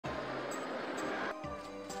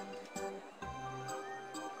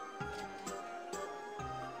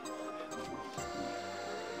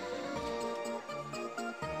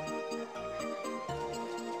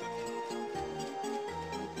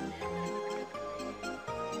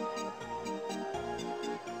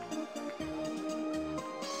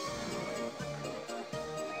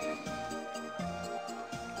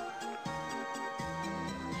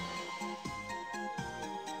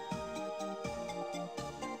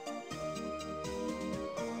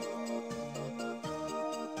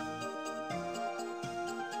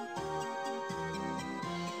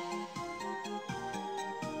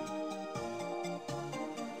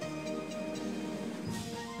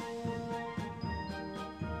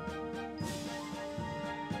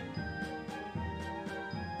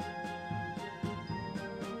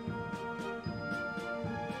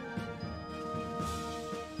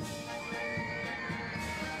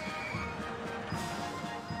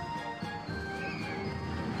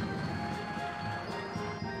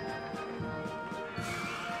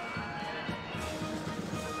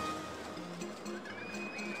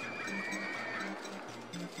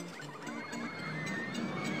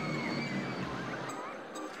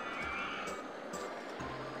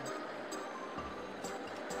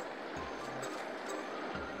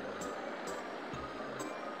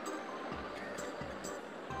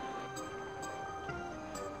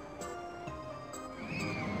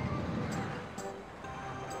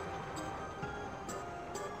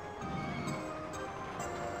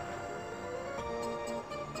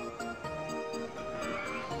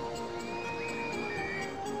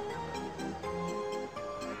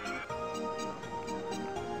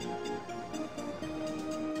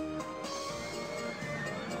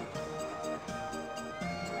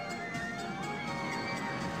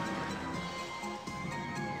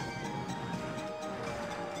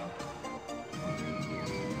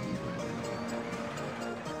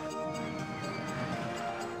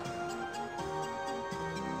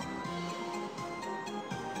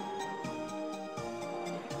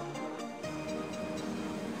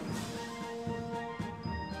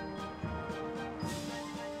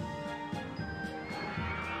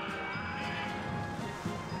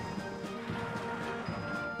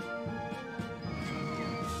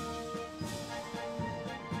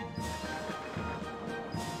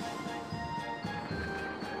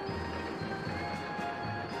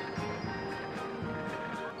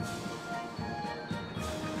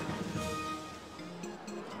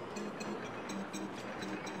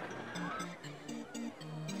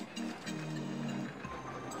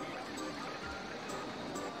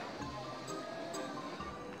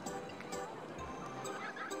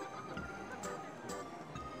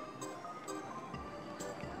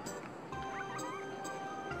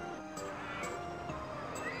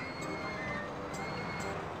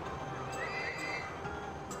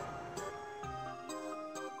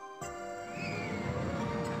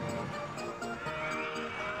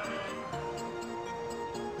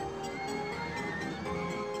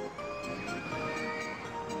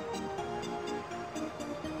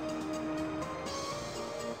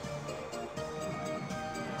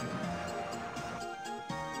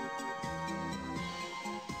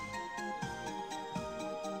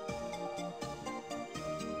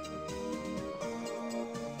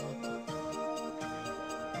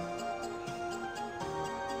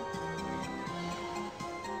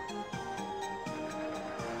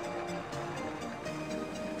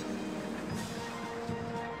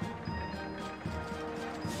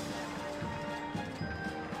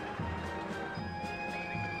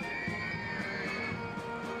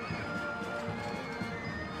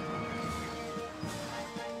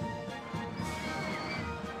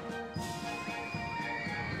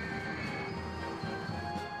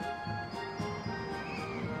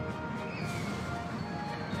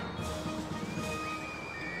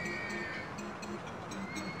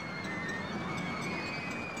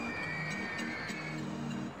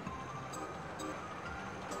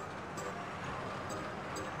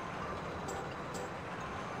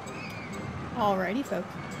Alrighty,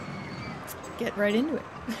 folks. Let's get right into it.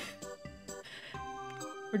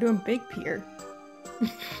 We're doing Big Pier.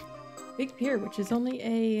 Big Pier, which is only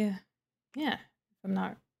a... yeah, if I'm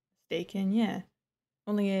not mistaken, yeah.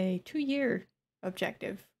 Only a 2-year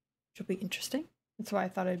objective, which will be interesting. That's why I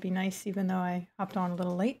thought it'd be nice, even though I hopped on a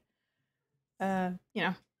little late. You know,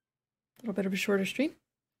 a little bit of a shorter stream.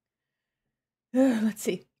 Let's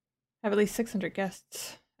see. Have at least 600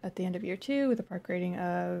 guests at the end of year 2 with a park rating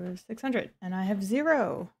of 600. And I have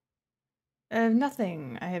 0. I have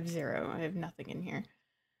nothing. I have 0. I have nothing in here.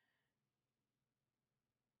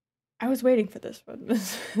 I was waiting for this one.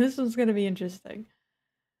 This one's gonna be interesting.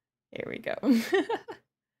 Here we go.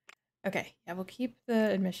 Okay, yeah, we'll keep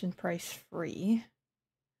the admission price free.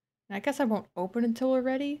 And I guess I won't open until we're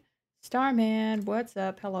ready. Starman, what's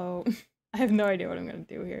up? Hello. I have no idea what I'm gonna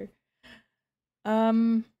do here.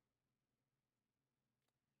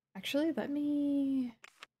 Actually, let me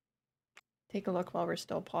take a look while we're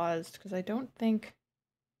still paused, because I don't think...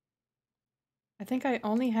 I think I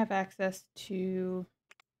only have access to...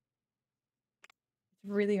 It's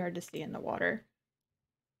really hard to see in the water.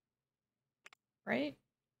 Right?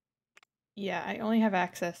 Yeah, I only have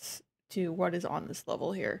access to what is on this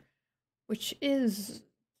level here, which is,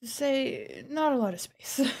 to say, not a lot of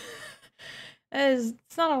space.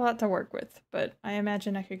 It's not a lot to work with, but I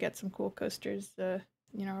imagine I could get some cool coasters,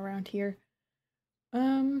 you know, around here.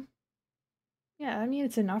 Yeah, I mean,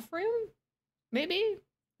 it's enough room, maybe,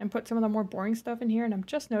 and put some of the more boring stuff in here, and I'm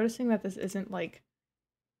just noticing that this isn't, like,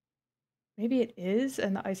 maybe it is,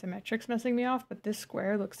 and the isometric's messing me off, but this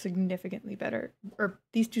square looks significantly better. Or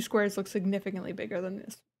these two squares look significantly bigger than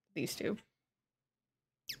these two.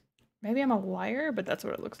 Maybe I'm a liar, but that's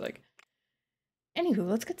what it looks like. Anywho,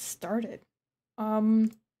 let's get started. Do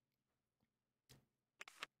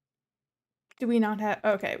we not have...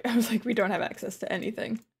 Okay, I was like, we don't have access to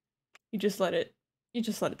anything. You just let it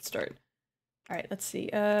start. Alright, let's see.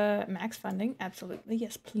 Max funding, absolutely.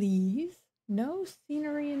 Yes, please. No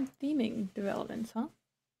scenery and theming developments, huh?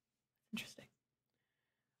 Interesting.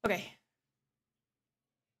 Okay.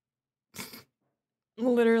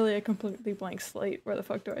 Literally a completely blank slate. Where the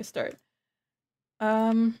fuck do I start?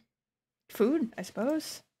 Food, I suppose.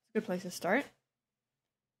 It's a good place to start.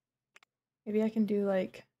 Maybe I can do,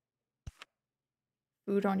 like,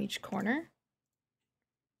 food on each corner.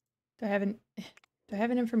 Do I have an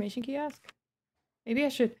information kiosk? Maybe I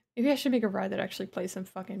should make a ride that actually plays some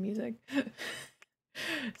fucking music.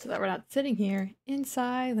 So that we're not sitting here in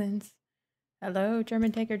silence. Hello,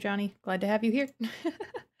 German Tanker Johnny. Glad to have you here.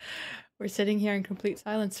 We're sitting here in complete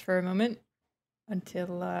silence for a moment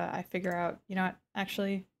until I figure out, you know what,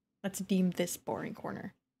 actually, let's deem this boring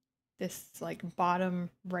corner. This, like, bottom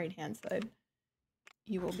right-hand side.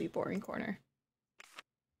 You will be boring corner.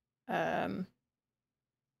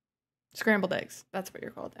 Scrambled eggs. That's what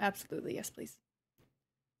you're called. Absolutely, yes, please.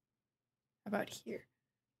 How about here?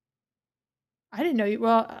 I didn't know you.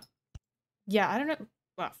 Well, yeah, I don't know.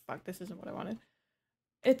 Well, fuck, this isn't what I wanted.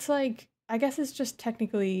 It's like, I guess it's just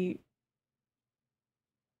technically.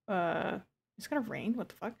 It's gonna rain. What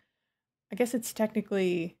the fuck? I guess it's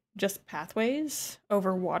technically just pathways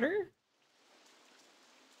over water.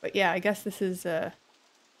 But yeah, I guess this is. I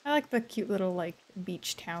like the cute little, like,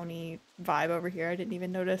 beach towny vibe over here. I didn't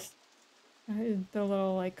even notice the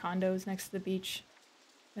little, like, condos next to the beach.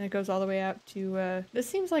 And it goes all the way out to, this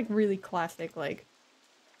seems like really classic, like,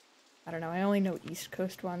 I don't know, I only know East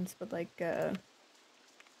Coast ones, but, like, they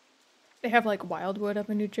have, like, Wildwood up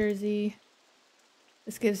in New Jersey.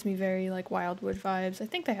 This gives me very, like, Wildwood vibes. I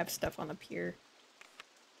think they have stuff on the pier.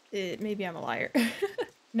 Maybe I'm a liar.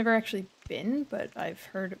 Never actually been, but I've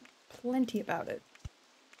heard plenty about it.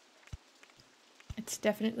 It's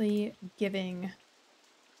definitely giving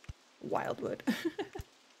Wildwood.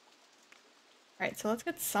 Alright, so let's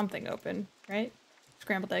get something open, right?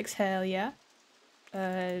 Scrambled eggs, hell yeah.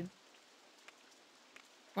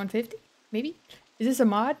 150? Maybe? Is this a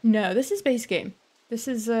mod? No, this is base game. This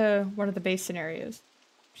is one of the base scenarios,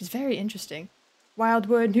 which is very interesting.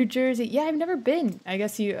 Wildwood, New Jersey. Yeah, I've never been. I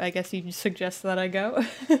guess you suggest that I go.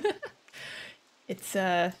 It's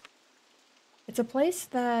a place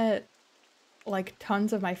that, like,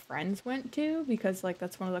 tons of my friends went to because, like,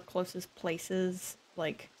 that's one of the closest places,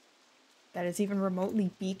 like, that is even remotely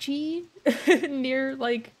beachy near,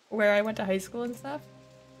 like, where I went to high school and stuff.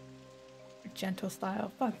 Gentle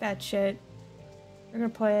style. Fuck that shit. We're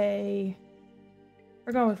going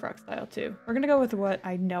with rock style, too. We're gonna go with what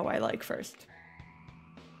I know I like first.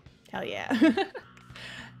 Hell yeah.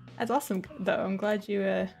 That's awesome, though. I'm glad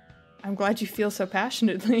you feel so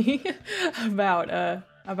passionately about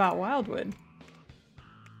Wildwood.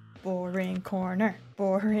 Boring corner.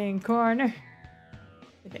 Boring corner.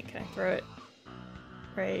 I think, can I throw it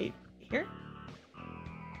right here?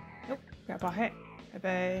 Nope. Grab a hat.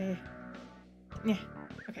 Bye-bye. Yeah.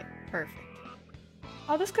 Okay, perfect.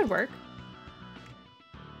 Oh, this could work.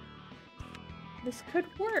 This could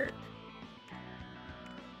work.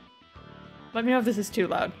 Let me know if this is too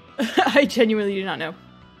loud. I genuinely do not know.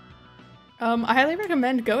 I highly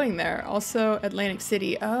recommend going there. Also, Atlantic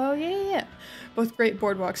City. Oh, yeah. Both great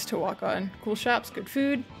boardwalks to walk on. Cool shops, good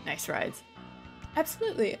food, nice rides.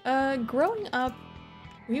 Absolutely. Growing up,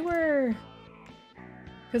 we were...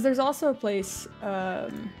 Because there's also a place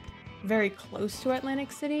very close to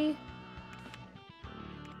Atlantic City.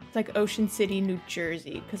 It's like Ocean City, New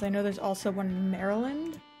Jersey. Because I know there's also one in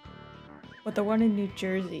Maryland. But the one in New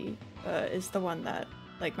Jersey is the one that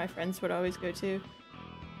like my friends would always go to.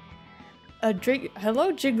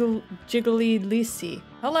 Hello, Jiggly Lisi.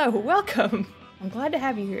 Hello, welcome. I'm glad to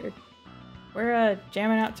have you here. We're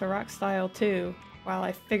jamming out to rock style too, while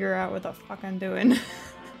I figure out what the fuck I'm doing.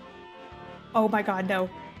 Oh my god, no.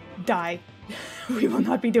 Die. We will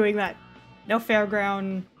not be doing that. No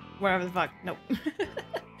fairground, whatever the fuck. Nope.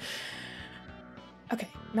 Okay,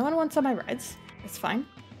 no one wants on my rides. It's fine.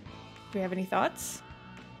 Do we have any thoughts?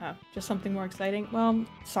 Oh, just something more exciting? Well,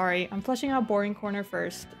 sorry. I'm fleshing out Boring Corner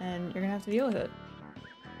first, and you're gonna have to deal with it.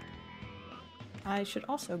 I should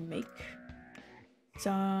also make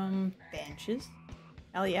some benches.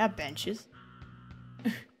 Hell yeah, benches.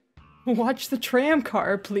 Watch the tram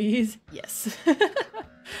car, please. Yes.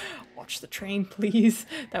 Watch the train, please.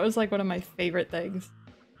 That was like one of my favorite things.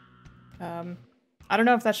 I don't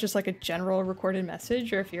know if that's just like a general recorded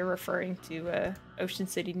message or if you're referring to Ocean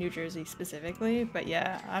City, New Jersey specifically, but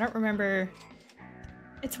yeah, I don't remember.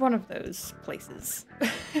 It's one of those places.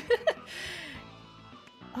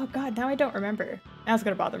 Oh god, now I don't remember. Now it's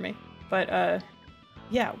gonna bother me. But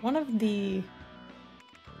yeah, one of the...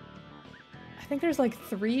 I think there's like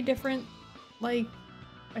 3 different like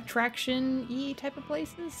attraction-y type of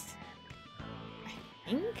places. I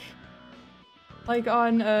think? Like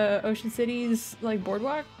on Ocean City's like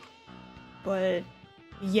boardwalk, but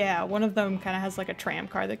yeah, one of them kind of has like a tram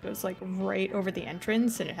car that goes like right over the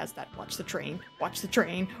entrance, and it has that watch the train, watch the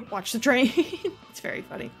train, watch the train. It's very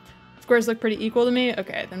funny. Squares look pretty equal to me.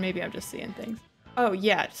 Okay, then maybe I'm just seeing things. Oh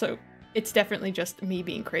yeah, so it's definitely just me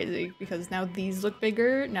being crazy because now these look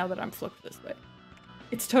bigger now that I'm flipped this way.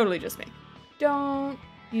 It's totally just me. Don't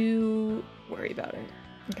you worry about it.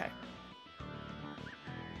 Okay.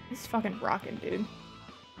 This is fucking rocking, dude.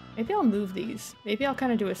 Maybe I'll move these. Maybe I'll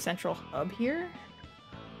kind of do a central hub here.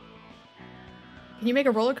 Can you make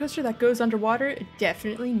a roller coaster that goes underwater?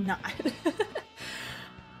 Definitely not.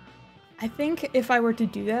 I think if I were to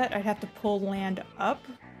do that, I'd have to pull land up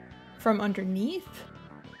from underneath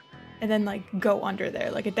and then like go under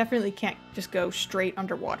there. Like it definitely can't just go straight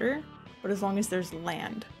underwater, but as long as there's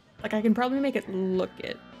land. Like I can probably make it look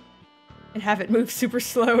it. And have it move super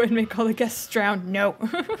slow and make all the guests drown. No.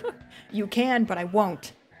 You can, but I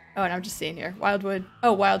won't. Oh, and I'm just seeing here. Wildwood.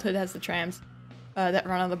 Oh, Wildwood has the trams that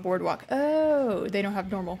run on the boardwalk. Oh, they don't have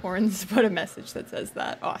normal horns, but a message that says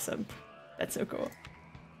that. Awesome. That's so cool.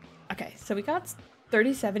 Okay, so we got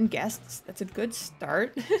 37 guests. That's a good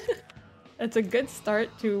start. That's a good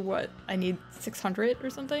start to what? I need 600 or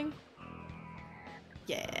something?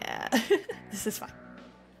 Yeah. This is fine.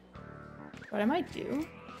 What I might do...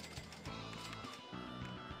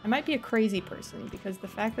 I might be a crazy person because the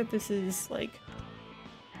fact that this is like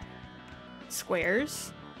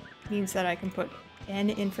squares means that I can put an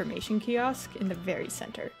information kiosk in the very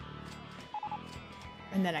center.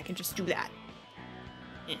 And then I can just do that.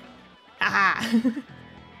 Yeah. Haha!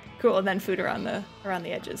 Cool, and then food around the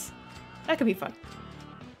edges. That could be fun.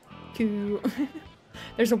 Cool.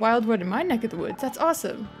 There's a Wildwood in my neck of the woods. That's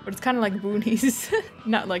awesome. But it's kind of like boonies.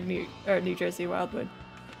 Not like New Jersey Wildwood.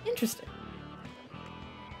 Interesting.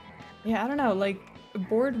 Yeah, I don't know, like,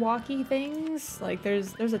 boardwalky things, like,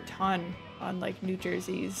 there's a ton on, like, New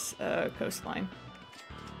Jersey's coastline.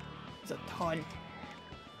 There's a ton.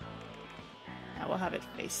 Now we'll have it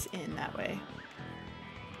face in that way.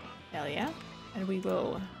 Hell yeah. And we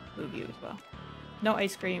will move you as well. No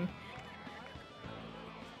ice cream.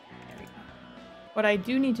 There we go. What I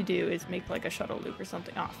do need to do is make, like, a shuttle loop or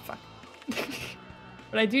something. Oh, fuck.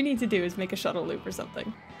 What I do need to do is make a shuttle loop or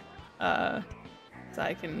something. So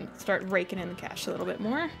I can start raking in the cash a little bit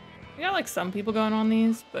more. We got like some people going on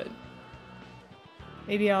these, but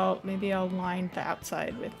maybe I'll line the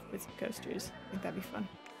outside with some coasters. I think that'd be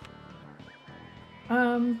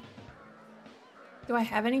fun. Do I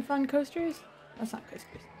have any fun coasters? That's not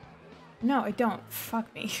coasters. No, I don't.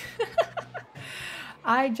 Fuck me.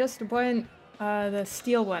 I just went The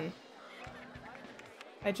steel one.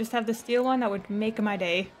 If I just have the steel one, that would make my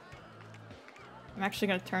day. I'm actually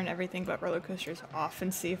gonna turn everything but roller coasters off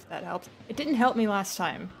and see if that helps. It didn't help me last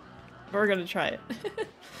time. But we're gonna try it.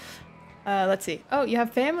 Let's see. Oh, you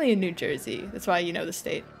have family in New Jersey. That's why you know the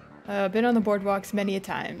state. Been on the boardwalks many a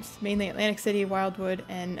times. Mainly Atlantic City, Wildwood,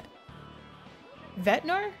 and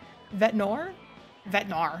Vetnor? Vetnor?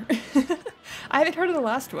 Vetnor. I haven't heard of the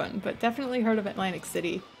last one, but definitely heard of Atlantic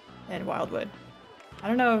City and Wildwood. I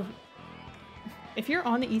don't know if you're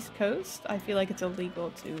on the East Coast, I feel like it's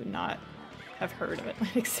illegal to not have heard of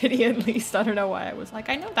Atlantic City at least. I don't know why I was like,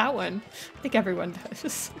 I know that one. I think everyone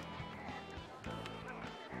does.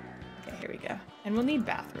 Okay, here we go. And we'll need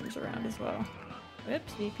bathrooms around as well.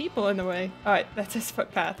 Whoopsie, people in the way. Alright, that's his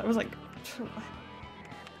footpath. I was like, what?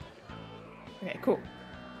 Okay, cool.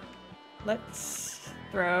 Let's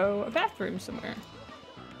throw a bathroom somewhere.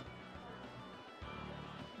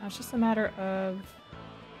 Now it's just a matter of...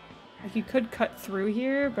 Like, you could cut through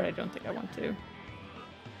here, but I don't think I want to.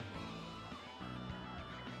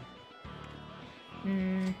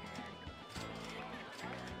 I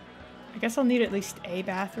guess I'll need at least a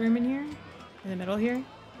bathroom in here. In the middle here.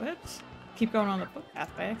 Whoops. Keep going on the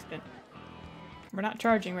footpath by accident. We're not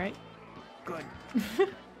charging, right? Good.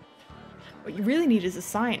 What you really need is a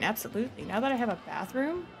sign, absolutely. Now that I have a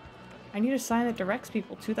bathroom, I need a sign that directs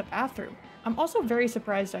people to the bathroom. I'm also very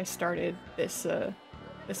surprised I started this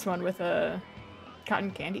one with a cotton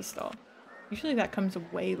candy stall. Usually that comes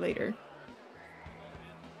way later.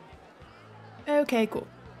 Okay, cool.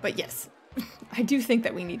 But yes, I do think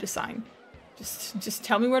that we need a sign. Just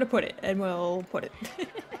tell me where to put it, and we'll put it.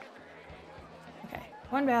 Okay,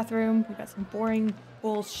 one bathroom. We've got some boring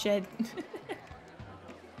bullshit.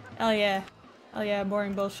 Hell yeah. Hell yeah,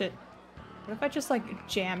 boring bullshit. What if I just, like,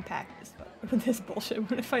 jam-pack this with this bullshit?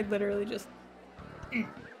 What if I literally just...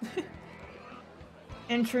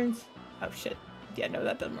 Entrance. Oh, shit. Yeah, no,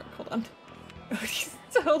 that doesn't work. Hold on.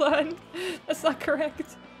 Hold on. That's not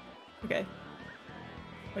correct. Okay.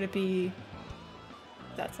 Would it be...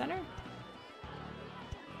 that center?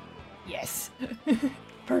 Yes.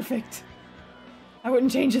 Perfect. I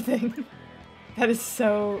wouldn't change a thing. That is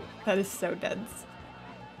so dense.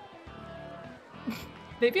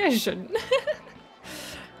 Maybe I shouldn't.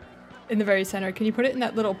 In the very center. Can you put it in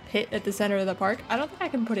that little pit at the center of the park? I don't think I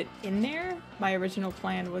can put it in there. My original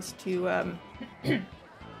plan was to,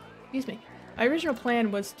 excuse me. My original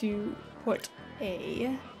plan was to put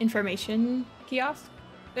a information kiosk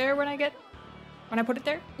there when I put it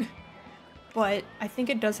there. But I think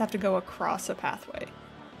it does have to go across a pathway.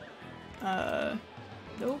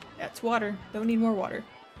 Nope, that's water. Don't need more water.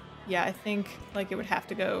 Yeah, I think, like, it would have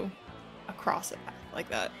to go across a path like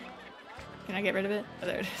that. Can I get rid of it? Oh,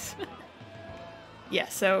 there it is. Yeah,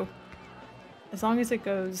 so as long as it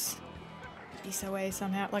goes this way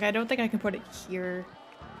somehow. Like, I don't think I can put it here.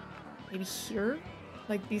 Maybe here?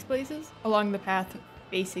 Like these places? Along the path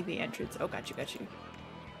facing the entrance. Oh, got you.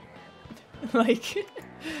 Like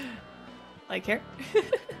here.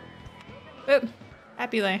 Oh,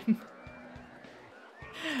 happy land.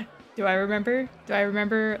 Do I remember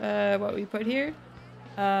what we put here?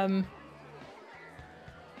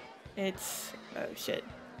 It's, oh shit.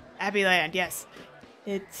 Happy Land, yes.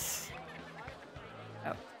 It's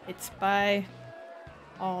by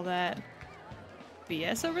all that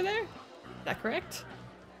BS over there? Is that correct?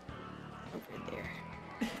 Over there.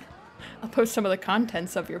 I'll post some of the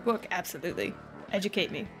contents of your book, absolutely.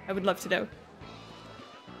 Educate me. I would love to know.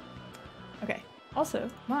 Okay. Also,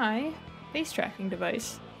 my face tracking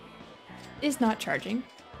device is not charging.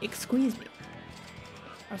 Excuse me.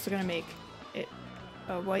 I'm also gonna make it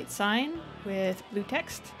a white sign with blue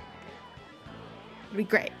text. It'd be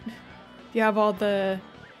great. Do you have all the...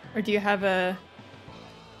 Or do you have a...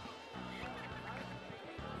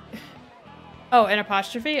 Oh, an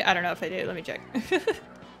apostrophe? I don't know if I do. Let me check.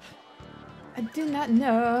 I do not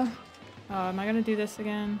know. Oh, am I gonna do this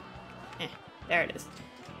again? There it is.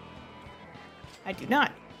 I do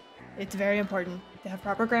not. It's very important to have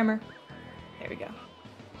proper grammar. There we go.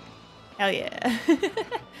 Hell yeah.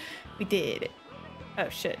 We did it. Oh,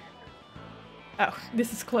 shit. Oh,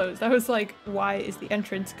 this is closed. I was like, why is the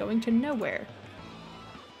entrance going to nowhere?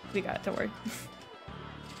 We got it, don't worry.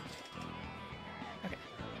 Okay.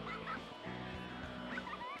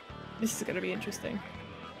 This is gonna be interesting.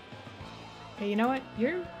 Okay, you know what?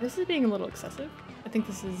 This is being a little excessive. I think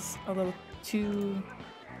this is a little too...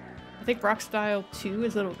 I think Rock Style 2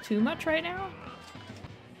 is a little too much right now.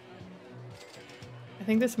 I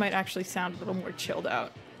think this might actually sound a little more chilled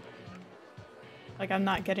out. Like, I'm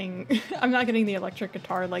not getting the electric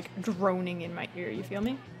guitar, like, droning in my ear, you feel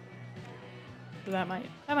me? So that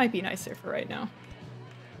might be nicer for right now.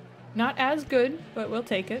 Not as good, but we'll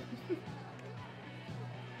take it.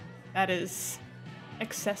 That is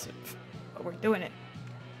excessive, but we're doing it.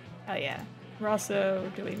 Hell yeah. We're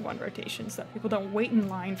also doing 1 rotation so that people don't wait in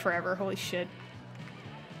line forever. Holy shit.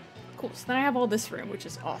 Cool, so then I have all this room, which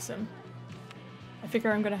is awesome. I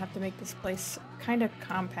figure I'm gonna have to make this place kind of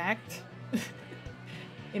compact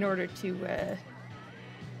in order to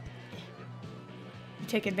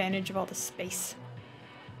take advantage of all the space.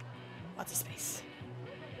 Lots of space.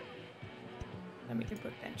 Then we can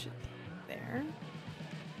put benches there.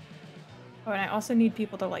 Oh, and I also need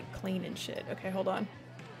people to like clean and shit. Okay, hold on.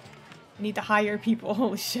 I need to hire people.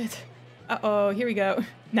 Holy shit. Uh-oh, here we go.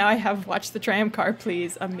 Now I have watch the tram car,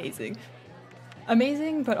 please. Amazing.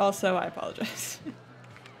 Amazing, but also I apologize.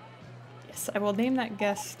 Yes, I will name that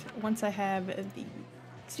guest once I have the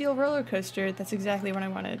steel roller coaster. That's exactly what I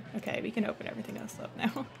wanted. Okay, we can open everything else up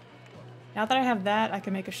now. Now that I have that, I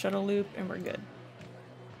can make a shuttle loop and we're good.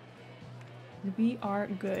 We are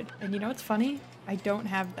good. And you know what's funny? I don't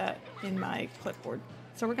have that in my clipboard.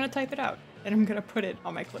 So we're gonna type it out and I'm gonna put it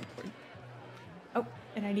on my clipboard. Oh,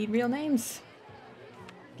 and I need real names.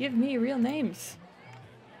 Give me real names.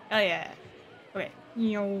 Oh yeah. Okay.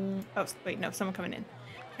 Oh, wait, no, someone coming in.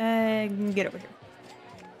 Get over here.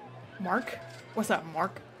 Mark? What's up,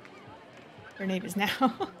 Mark? Your name is now.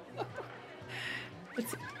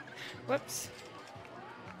 Let's see. Whoops.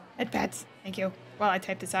 Headpads. Thank you. Well, I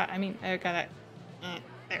typed this out. I mean, I got it.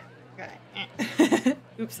 There. Got it.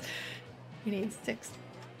 Oops. You need 6.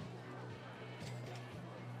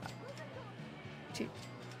 2,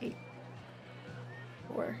 8,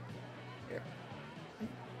 4, 0,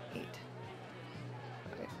 8,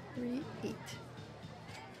 5, 3, 8.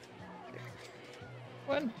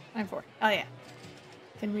 1, 9, 4. Oh yeah.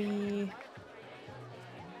 Can we?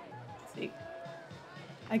 Let's see.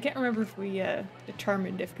 I can't remember if we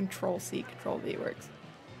determined if Control-C, Control-V works.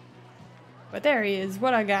 But there he is.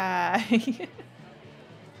 What a guy.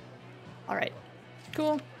 Alright.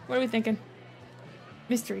 Cool. What are we thinking?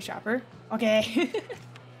 Mystery shopper. Okay.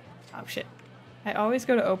 Oh shit. I always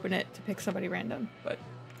go to open it to pick somebody random, but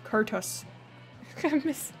Kurtos.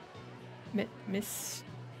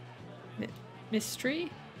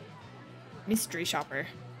 Mystery? Mystery shopper.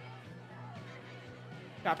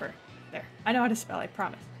 Shopper. There. I know how to spell, I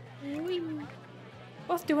promise.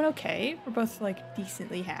 Both doing okay. We're both, like,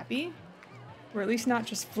 decently happy. We're at least not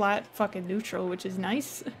just flat fucking neutral, which is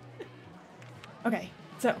nice. Okay,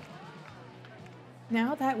 so.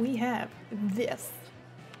 Now that we have this,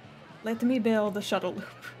 let me build a shuttle loop.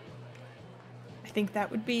 I think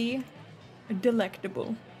that would be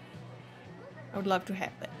delectable. I would love to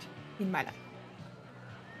have that in my life.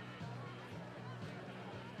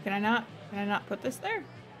 Can I not put this there?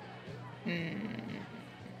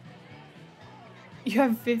 You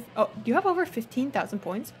have you have over 15,000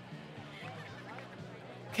 points?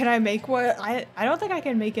 Can I make what? I don't think I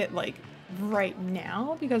can make it like right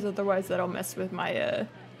now because otherwise that'll mess with my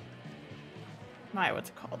what's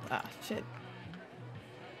it called? Ah, shit.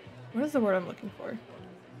 What is the word I'm looking for?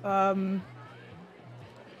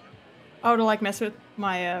 Oh, to like mess with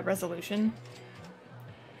my resolution.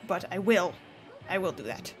 But I will do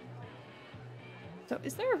that. So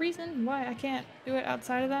is there a reason why I can't do it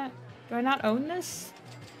outside of that? Do I not own this?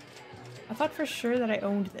 I thought for sure that I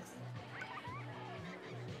owned this.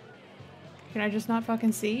 Can I just not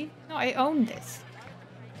fucking see? No, I own this.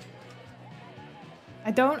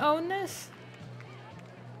 I don't own this?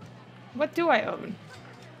 What do I own?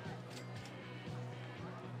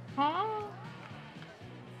 Huh?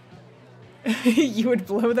 You would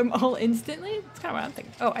blow them all instantly? That's kind of what I'm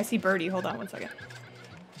thinking. Oh, I see Birdie. Hold on one second.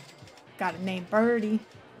 Got a name, Birdie.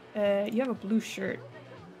 You have a blue shirt.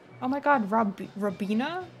 Oh my god,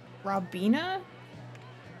 Robina? Robina?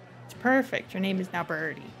 It's perfect. Your name is now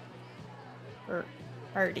Birdie. Or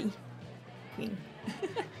Birdie. Queen.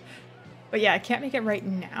 But yeah, I can't make it right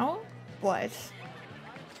now, but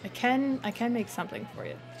I can make something for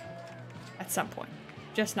you. At some point.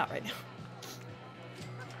 Just not right now.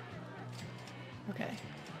 Okay.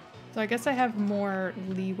 So I guess I have more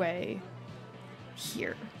leeway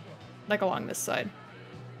here. Like along this side.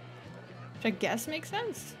 Which I guess makes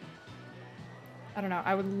sense? I don't know.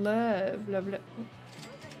 I would love...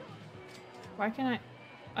 Why can't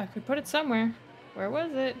I could put it somewhere. Where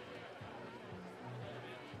was it?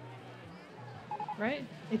 Right?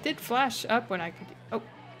 It did flash up when I could... Oh.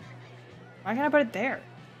 Why can't I put it there?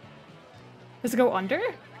 Does it go under?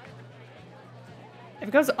 If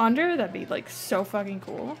it goes under, that'd be like so fucking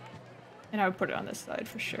cool. And I would put it on this side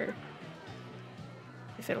for sure.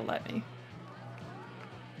 If it'll let me.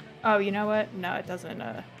 Oh, you know what? No, it doesn't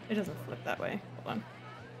flip that way. Hold on.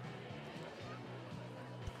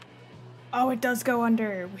 Oh, it does go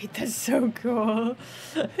under. Wait, that's so cool.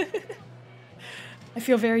 I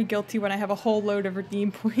feel very guilty when I have a whole load of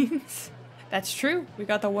redeem points. That's true. We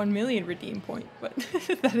got the 1 million redeem point, but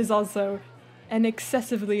that is also an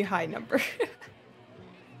excessively high number.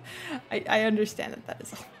 I understand that that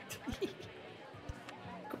is all.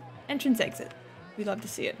 Cool. Entrance exit. We'd love to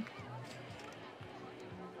see it.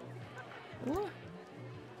 Ooh. What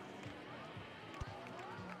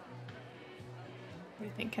do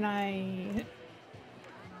you think? Can I...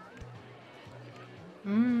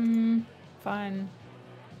 Fun.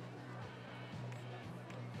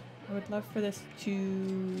 I would love for this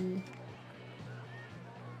to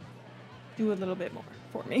do a little bit more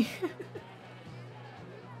for me.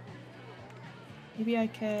 Maybe I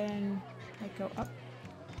can like go up.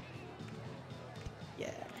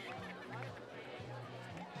 Yeah.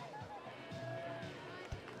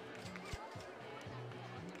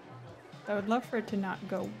 I would love for it to not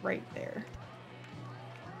go right there.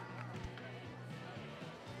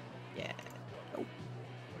 Yeah. Oh.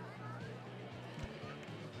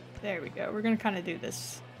 There we go. We're gonna kind of do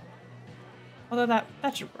this. Although that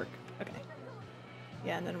should work. Okay.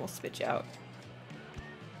 Yeah, and then we'll switch out.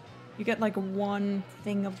 You get like one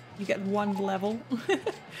thing of, you get one level,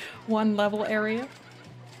 one level area.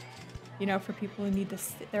 You know, for people who need to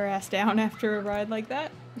sit their ass down after a ride like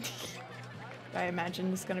that. I imagine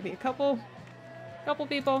there's gonna be a couple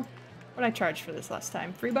people. What did I charge for this last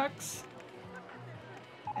time? $3?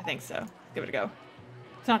 I think so. Give it a go.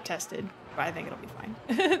 It's not tested, but I think it'll be fine.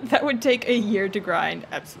 That would take a year to grind,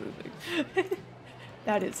 absolutely.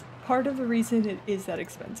 That is part of the reason it is that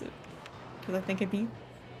expensive. Because I think it'd be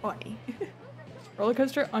funny. Roller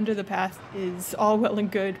coaster under the path is all well and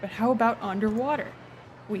good, but how about underwater?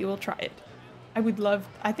 We will try it. I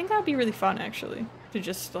think that would be really fun actually, to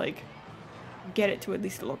just like get it to at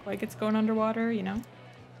least look like it's going underwater, you know?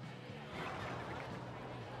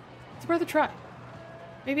 It's worth a try.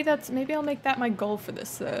 Maybe I'll make that my goal for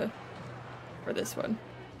this one.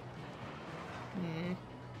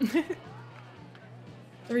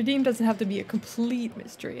 The redeem doesn't have to be a complete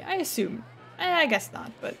mystery. I assume. I guess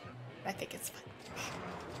not, but I think it's fun.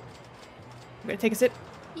 I'm gonna take a sip.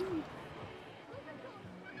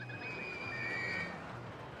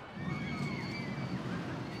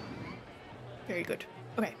 Very good.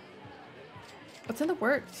 Okay. What's in the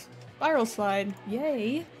works? Spiral slide.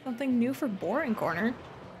 Yay. Something new for Boring Corner.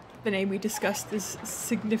 The name we discussed is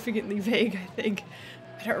significantly vague, I think.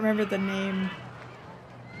 I don't remember the name.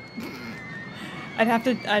 I'd have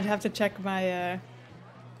to check my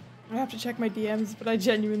DMs, but I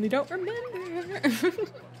genuinely don't remember.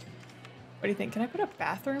 What do you think? Can I put a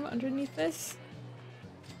bathroom underneath this?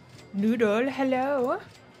 Noodle, hello.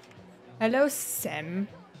 Hello, Sem.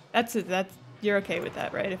 That's you're okay with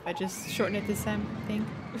that, right? If I just shorten it to Sem, I think.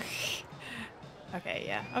 Okay,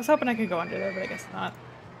 yeah. I was hoping I could go under there, but I guess not.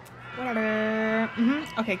 Whatever.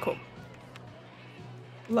 Okay, cool.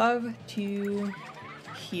 Love to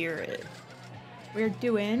hear it. We're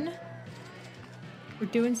doing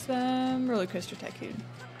some roller coaster tycoon.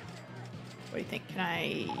 What do you think? Can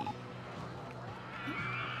I?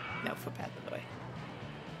 No, footpath by the way.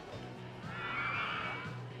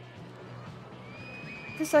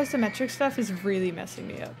 This isometric stuff is really messing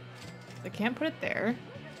me up. I can't put it there.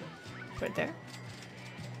 Put it there?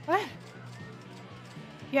 What?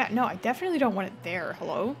 Yeah, no, I definitely don't want it there.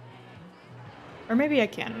 Hello? Or maybe I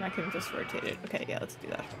can and I can just rotate it. Okay, yeah, let's do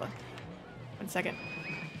that. Hold on. 1 second.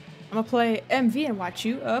 I'm gonna play MV and watch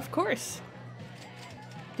you, of course.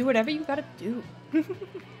 Do whatever you gotta do.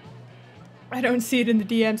 I don't see it in the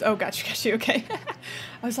DMs. Oh, gotcha, okay.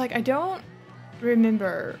 I was like, I don't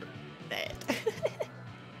remember that.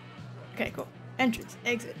 Okay, cool. Entrance,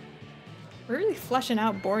 exit. We're really fleshing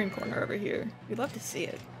out Boring Corner over here. We'd love to see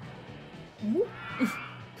it.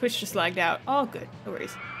 Twitch just lagged out. All good, no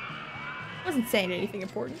worries. Wasn't saying anything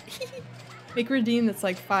important. Make a redeem that's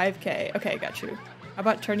like 5k. Okay, got you. How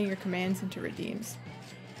about turning your commands into redeems?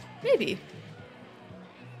 Maybe.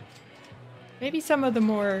 Maybe some of the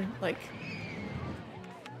more, like...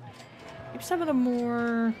 Maybe some of the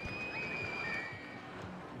more...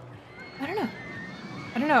 I don't know.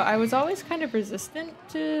 I was always kind of resistant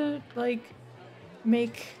to, like,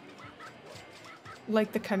 make,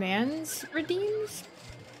 like, the commands redeems.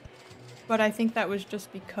 But I think that was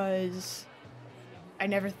just because I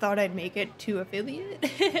never thought I'd make it to affiliate.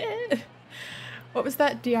 What was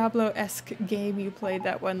that Diablo-esque game you played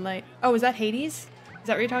that one night? Oh, was that Hades? Is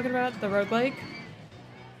that what you're talking about? The roguelike?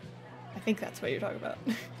 I think that's what you're talking about.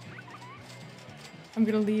 I'm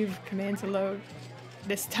gonna leave commands alone.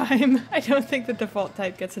 this time. I don't think the default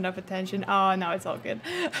type gets enough attention. Oh, no, it's all good.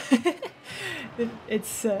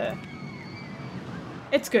 It's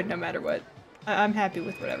good no matter what. I'm happy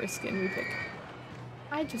with whatever skin we pick.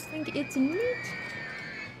 I just think it's neat.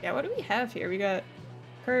 Yeah, what do we have here? We got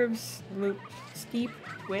curves, loop, steep,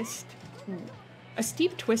 twist. Ooh. A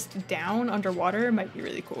steep twist down underwater might be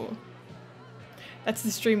really cool. That's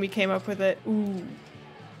the stream we came up with it. Ooh.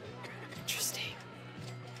 Interesting.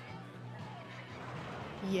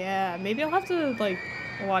 Yeah, maybe I'll have to, like,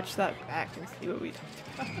 watch that back and see what we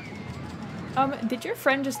talked about. Did your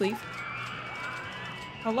friend just leave?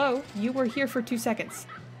 Hello? You were here for 2 seconds.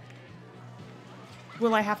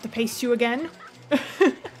 Will I have to paste you again?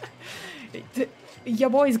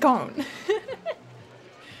 Your boy's gone.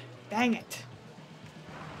 Dang it.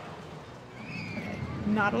 Okay,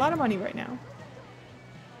 not a lot of money right now.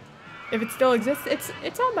 If it still exists,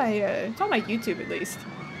 it's on my YouTube at least.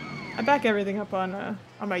 I back everything up on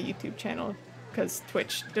my YouTube channel because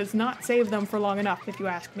Twitch does not save them for long enough, if you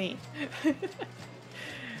ask me.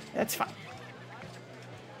 That's fine.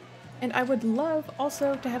 And I would love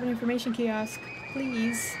also to have an information kiosk,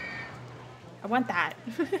 please. I want that.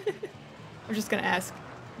 I'm just gonna ask.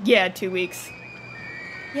 Yeah, 2 weeks.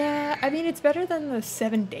 Yeah, I mean, it's better than the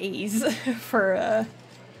 7 days for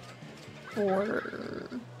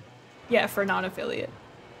non-affiliate.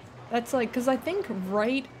 That's like, because I think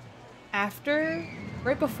right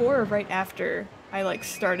before or right after I like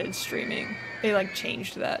started streaming, they like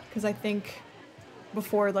changed that. Because I think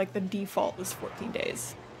before like the default was 14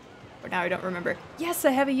 days. But now I don't remember. Yes, I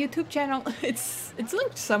have a YouTube channel. It's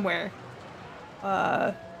linked somewhere.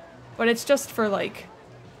 But it's just for like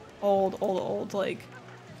old like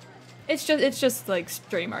it's just like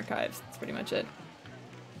stream archives. That's pretty much it.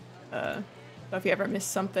 So if you ever miss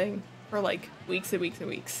something for like weeks and weeks and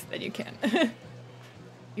weeks, then you can.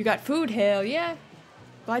 You got food, hell yeah.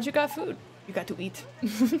 Glad you got food. You got to eat.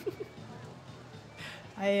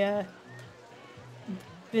 I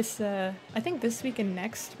think this week and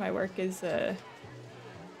next my work is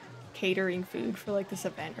catering food for like this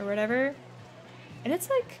event or whatever. And it's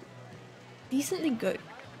like decently good.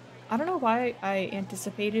 I don't know why I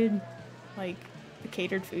anticipated like the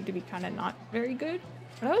catered food to be kind of not very good,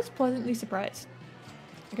 but I was pleasantly surprised.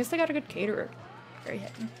 I guess they got a good caterer. Very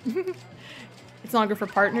happy. It's longer for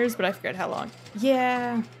partners, but I forget how long.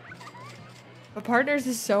 Yeah. But partners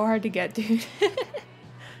is so hard to get, dude.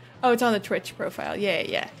 Oh, it's on the Twitch profile.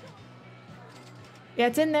 Yeah. Yeah,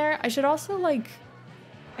 it's in there. I should also like...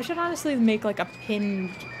 I should honestly make like a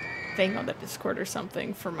pinned thing on the Discord or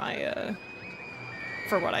something for my,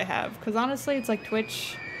 for what I have. Because honestly, it's like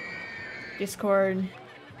Twitch, Discord,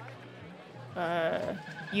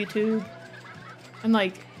 YouTube, and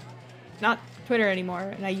like, not Twitter anymore.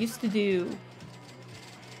 And I used to do...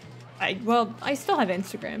 Well, I still have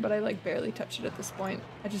Instagram, but I like barely touch it at this point.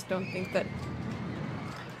 I just don't think that...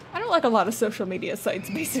 I don't like a lot of social media sites,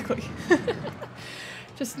 basically.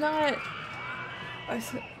 Just not...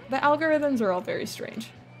 The algorithms are all very strange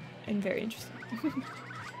and very interesting.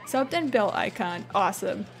 Subbed and bell icon.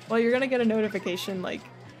 Awesome. Well, you're gonna get a notification, like,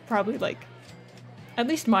 probably, like, at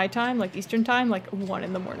least my time, like Eastern time, like 1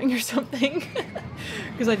 in the morning or something.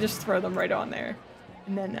 Because I just throw them right on there.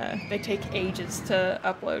 And then they take ages to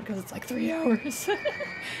upload because it's like 3 hours.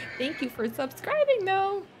 Thank you for subscribing,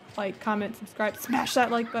 though. Like, comment, subscribe, smash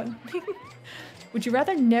that like button. Would you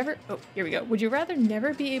rather never... Oh, here we go. Would you rather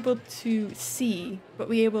never be able to see, but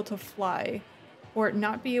be able to fly? Or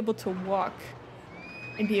not be able to walk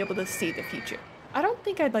and be able to see the future? I don't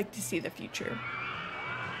think I'd like to see the future.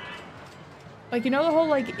 Like, you know the whole,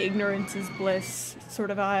 like, ignorance is bliss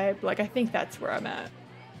sort of vibe? Like, I think that's where I'm at.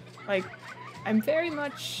 Like, I'm very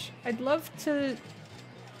much... I'd love to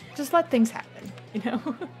just let things happen, you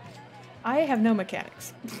know? I have no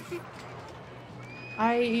mechanics.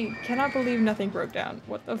 I cannot believe nothing broke down.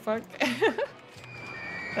 What the fuck?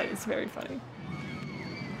 That is very funny.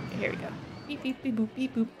 Okay, here we go. Beep, beep, beep, boop,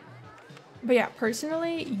 beep, boop. But yeah,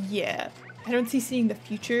 personally, yeah. I don't see seeing the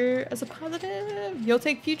future as a positive. You'll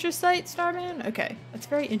take future sight, Starman? Okay, that's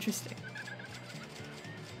very interesting.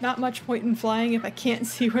 Not much point in flying if I can't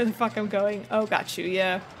see where the fuck I'm going. Oh, got you,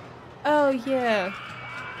 yeah. Oh, yeah.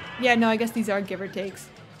 Yeah, no, I guess these are give or takes.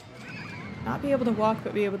 Not be able to walk,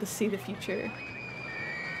 but be able to see the future.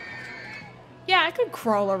 Yeah, I could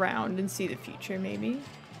crawl around and see the future, maybe.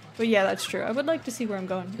 But yeah, that's true. I would like to see where I'm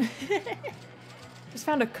going. Just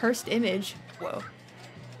found a cursed image. Whoa.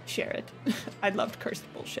 Share it. I loved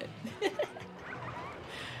cursed bullshit.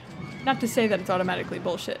 Not to say that it's automatically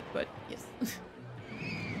bullshit, but yes.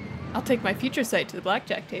 I'll take my future sight to the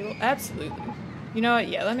blackjack table. Absolutely. You know what?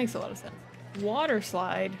 Yeah, that makes a lot of sense. Water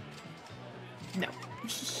slide. No.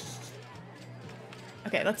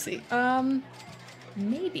 Okay, let's see.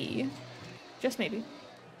 Maybe, just maybe.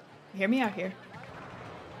 Hear me out here.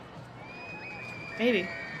 Maybe.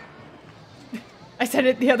 I said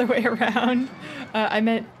it the other way around. I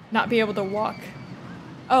meant not be able to walk.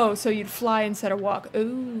 Oh, so you'd fly instead of walk.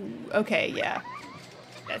 Ooh, okay, yeah.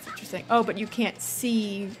 That's interesting. Oh, but you can't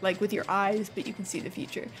see, like, with your eyes, but you can see the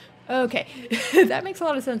future. Okay, that makes a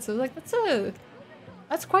lot of sense. So, like,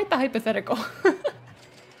 that's quite the hypothetical.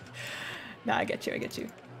 Nah, I get you, I get you.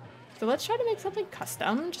 So let's try to make something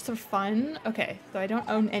custom, just for fun. Okay, so I don't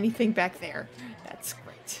own anything back there. That's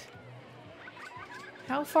great.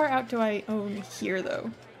 How far out do I own here, though?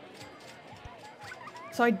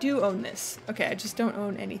 So I do own this. Okay, I just don't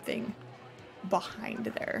own anything behind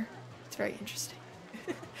there. It's very interesting.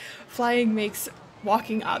 Flying makes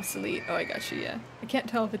walking obsolete. Oh, I got you, yeah. I can't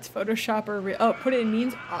tell if it's Photoshop or real. Oh, put it in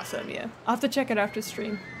means? Awesome, yeah. I'll have to check it after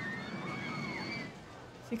stream.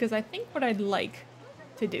 Because I think what I'd like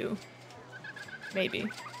to do, maybe,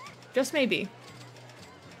 just maybe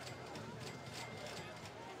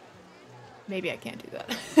I can't do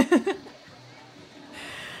that.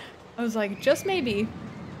 I was like, just maybe,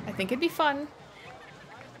 I think it'd be fun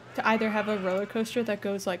to either have a roller coaster that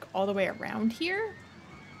goes like all the way around here,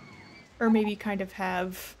 or maybe kind of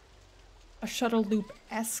have a shuttle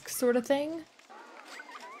loop-esque sort of thing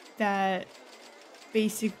that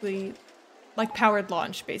basically, like powered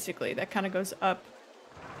launch basically, that kind of goes up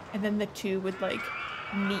and then the two would like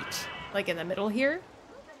meet like in the middle here.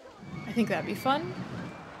 I think that'd be fun.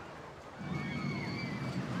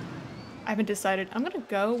 I haven't decided. I'm gonna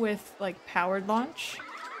go with like powered launch,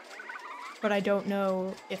 but I don't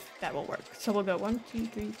know if that will work. So we'll go 1, 2,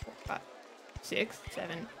 3, 4, 5, 6,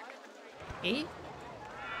 7, 8.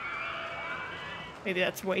 Maybe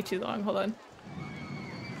that's way too long. Hold on.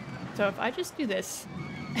 So if I just do this,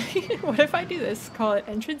 what if I do this? Call it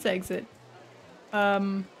entrance exit.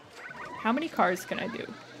 How many cars can I do?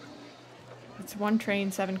 It's 1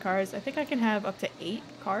 train, 7 cars. I think I can have up to 8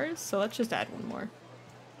 cars, so let's just add 1 more.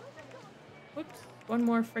 Whoops. 1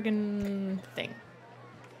 more friggin' thing.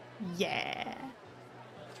 Yeah.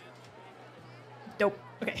 Dope.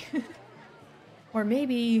 Okay. Or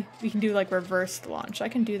maybe we can do like reversed launch. I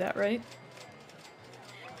can do that, right?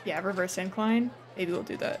 Yeah, reverse incline. Maybe we'll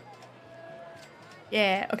do that.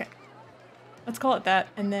 Yeah, okay. Let's call it that,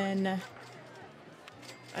 and then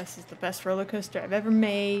this is the best roller coaster I've ever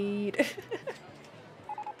made.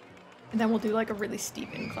 And then we'll do like a really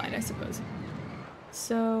steep incline, I suppose.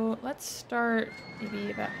 So let's start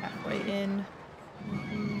maybe about halfway in.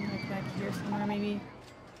 Like back here somewhere, maybe.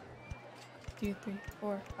 2, 3,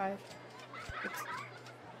 4, 5, 6,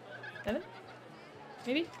 7?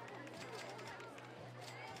 Maybe?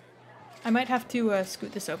 I might have to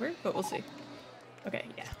scoot this over, but we'll see. Okay,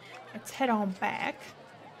 yeah. Let's head on back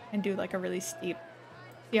and do like a really steep.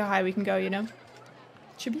 See how high we can go, you know?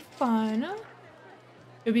 Should be fun. It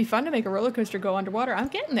would be fun to make a roller coaster go underwater. I'm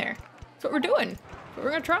getting there. That's what we're doing. That's what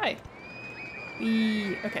we're gonna try.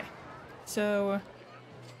 Okay. So,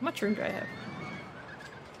 how much room do I have?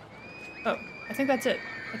 Oh, I think that's it.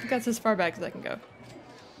 I think that's as far back as I can go.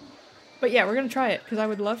 But yeah, we're gonna try it because I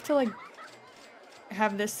would love to like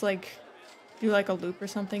have this like do like a loop or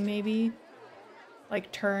something maybe.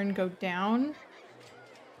 Like turn, go down,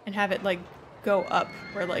 and have it like go up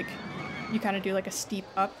where like you kind of do like a steep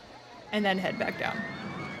up and then head back down.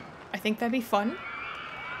 I think that'd be fun.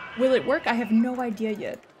 Will it work? I have no idea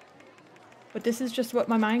yet. But this is just what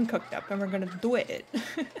my mind cooked up and we're gonna do it.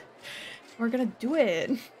 We're gonna do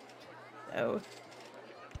it. So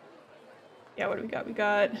yeah, what do we got? We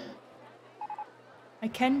got, I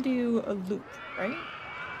can do a loop, right?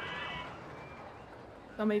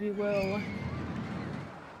 So maybe we'll,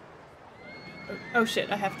 oh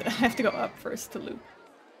shit, I have to go up first to loop.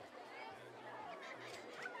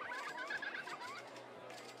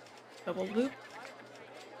 Double loop.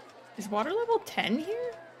 Is water level 10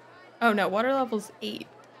 here? Oh no, water level's 8.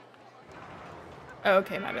 Oh,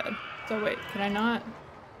 okay, my bad. So wait, can I not?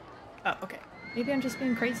 Oh, okay. Maybe I'm just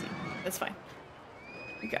being crazy. That's fine.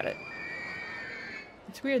 We got it.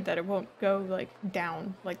 It's weird that it won't go like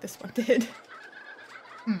down like this one did.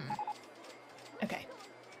 Okay.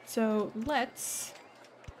 So let's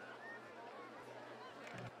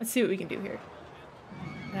see what we can do here.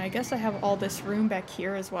 And I guess I have all this room back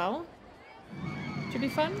here as well. Should be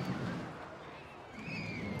fun.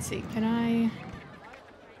 Let's see, can I...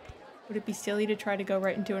 Would it be silly to try to go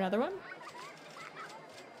right into another one?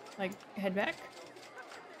 Like, head back?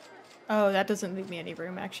 Oh, that doesn't leave me any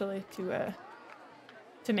room, actually, to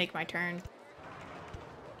make my turn.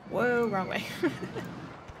 Whoa, wrong way.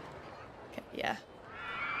 Okay, yeah.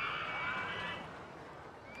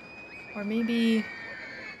 Or maybe...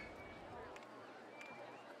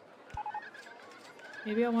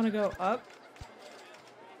 Maybe I want to go up.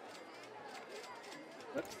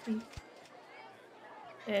 Whoopsie.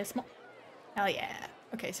 Small. Hell yeah.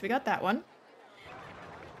 Okay, so we got that one.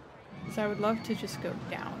 So I would love to just go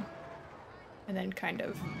down. And then kind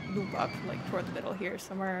of loop up, like, toward the middle here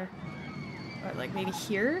somewhere. Or, like, maybe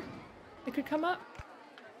here? It could come up?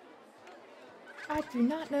 I do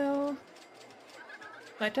not know.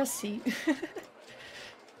 Let us see.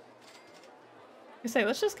 I say,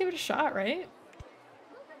 let's just give it a shot, right?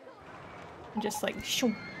 And just like,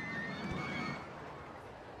 shoo.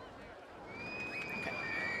 Okay.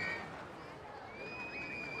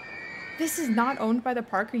 This is not owned by the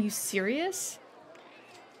park? Are you serious?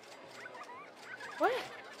 What?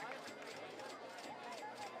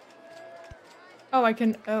 Oh, I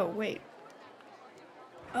can, oh, wait.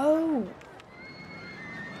 Oh.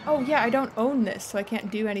 Oh, yeah, I don't own this, so I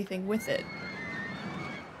can't do anything with it.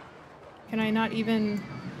 Can I not even...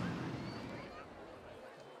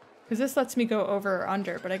 Because this lets me go over or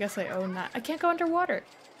under, but I guess I own that. I can't go underwater.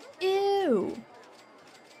 Ew.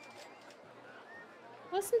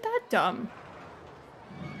 Wasn't that dumb?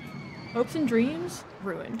 Hopes and dreams?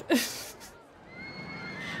 Ruined.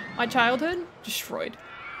 My childhood? Destroyed.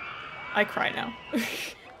 I cry now.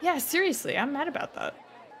 Yeah, seriously, I'm mad about that.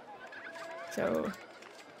 So...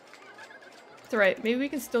 It's alright. Maybe we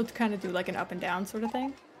can still kind of do like an up and down sort of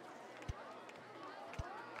thing.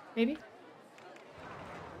 Maybe?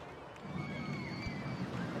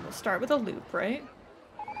 We'll start with a loop, right?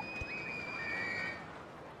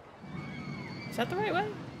 Is that the right way?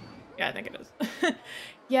 Yeah, I think it is.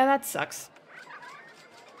 Yeah, that sucks.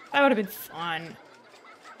 That would have been fun.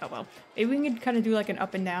 Oh well. Maybe we could kind of do like an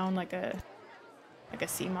up and down, like a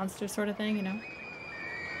sea monster sort of thing, you know?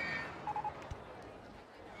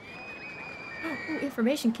 Ooh,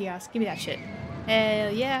 information kiosk. Give me that shit.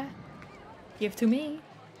 Hell yeah. Give to me.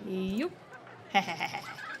 Yup.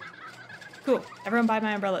 Cool. Everyone buy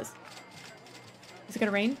my umbrellas. Is it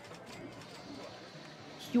gonna rain?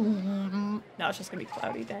 No, it's just gonna be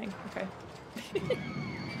cloudy. Dang. Okay.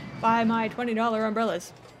 Buy my $20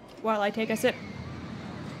 umbrellas while I take a sip.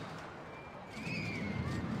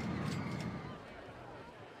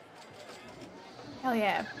 Hell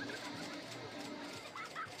yeah.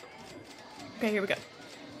 Okay, here we go.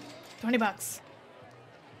 20 bucks.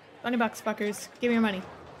 20 bucks, fuckers. Give me your money.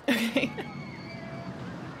 Okay.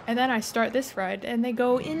 And then I start this ride and they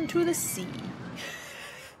go into the sea.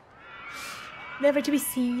 Never to be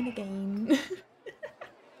seen again.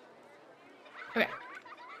 Okay.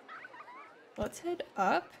 Let's head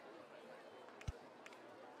up.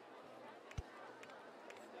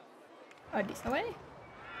 Oh, this way?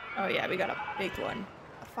 Oh yeah, we got a big one.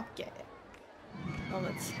 Oh, fuck yeah. Well,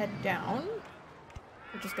 let's head down.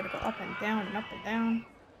 We're just gonna go up and down and up and down.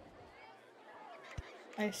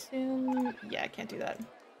 I assume... Yeah, I can't do that.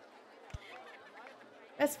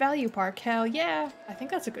 Best value park, hell yeah! I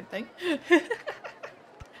think that's a good thing.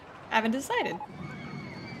 Haven't decided.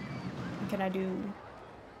 Can I do...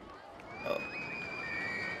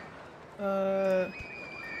 Oh.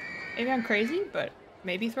 Maybe I'm crazy, but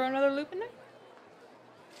maybe throw another loop in there?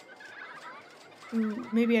 Ooh,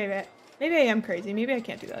 maybe I am crazy. Maybe I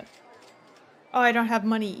can't do that. Oh, I don't have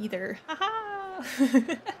money either. Haha!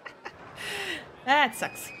 That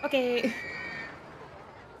sucks. Okay.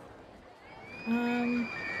 Yeah,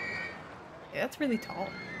 that's really tall.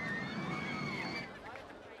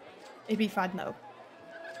 It'd be fun though.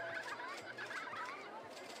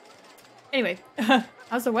 Anyway,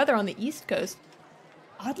 how's the weather on the East Coast?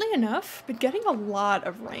 Oddly enough, been getting a lot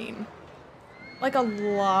of rain. Like a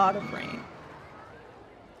lot of rain.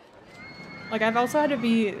 Like I've also had to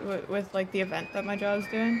be with like the event that my job's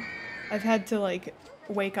doing. I've had to like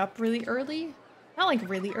wake up really early. Not like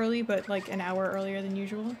really early, but like an hour earlier than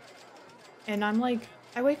usual. And I'm like,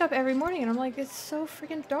 I wake up every morning and I'm like, it's so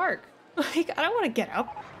freaking dark. Like, I don't want to get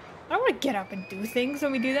up. I don't want to get up and do things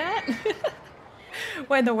when we do that.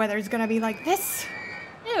 When the weather's gonna be like this.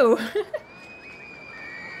 Ew.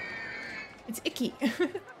 It's icky.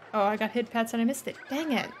 Oh, I got hit pets and I missed it.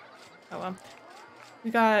 Dang it. Oh well.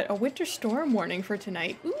 We got a winter storm warning for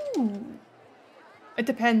tonight. Ooh. It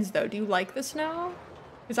depends though. Do you like the snow?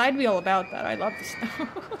 Because I'd be all about that. I love the snow.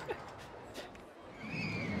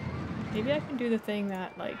 Maybe I can do the thing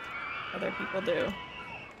that, like, other people do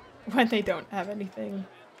when they don't have anything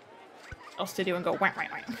else to do and go wah wah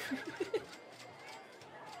wah.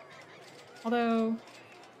 Although,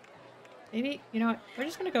 maybe, you know what? We're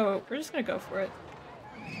just gonna go for it.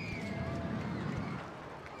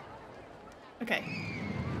 Okay.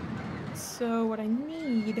 So what I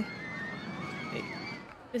need... Wait.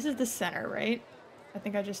 This is the center, right? I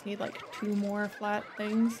think I just need like 2 more flat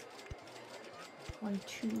things. 1,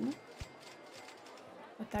 2.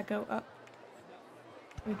 Let that go up.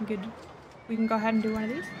 We can go ahead and do one of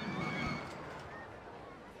these.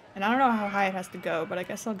 And I don't know how high it has to go, but I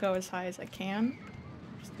guess I'll go as high as I can.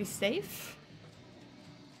 Just to be safe.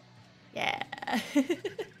 Yeah.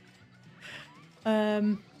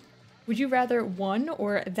 Would you rather 1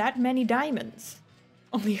 or that many diamonds?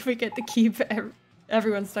 Only if we get to keep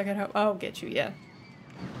everyone stuck at home. Oh, I'll get you, yeah.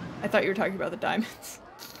 I thought you were talking about the diamonds.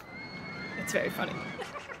 It's very funny.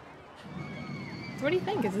 So what do you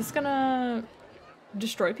think? Is this gonna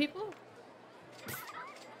destroy people?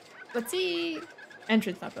 Let's see.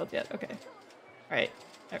 Entrance not built yet. Okay. Alright.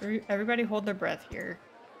 Everybody hold their breath here.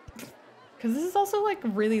 Because this is also like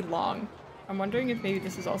really long. I'm wondering if maybe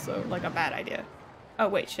this is also like a bad idea. Oh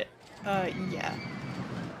wait, shit. Yeah.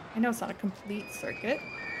 I know it's not a complete circuit.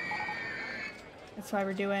 That's why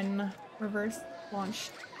we're doing reverse launch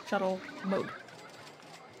shuttle mode.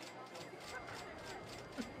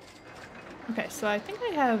 Okay, so I think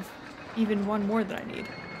I have even 1 more than I need.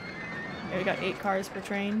 Okay, we got 8 cars per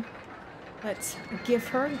train. Let's give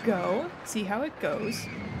her a go, see how it goes.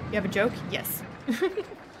 You have a joke? Yes.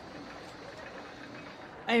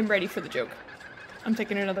 I am ready for the joke. I'm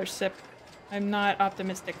taking another sip. I'm not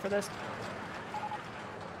optimistic for this.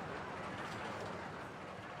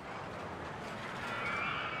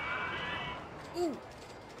 Ooh.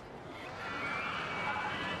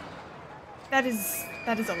 That is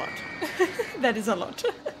a lot. That is a lot.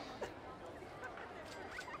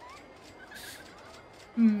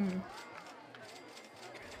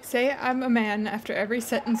 Say I'm a man after every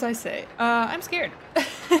sentence I say. I'm scared.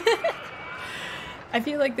 I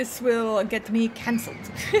feel like this will get me cancelled.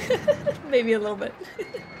 Maybe a little bit.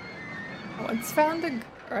 I once found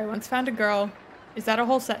a girl. Is that a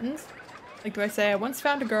whole sentence? Like, do I say, I once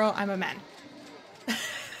found a girl, I'm a man?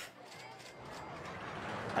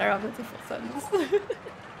 I don't know if it's a full sentence.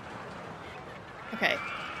 Okay.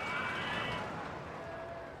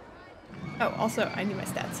 Oh, also, I need my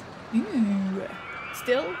stats. Ooh.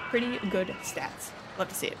 Still pretty good stats. Love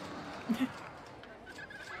to see it.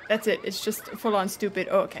 That's it. It's just full-on stupid.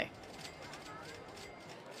 Oh, okay.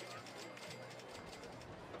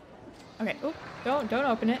 Okay. Oh, don't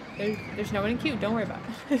open it. There's no one in queue. Don't worry about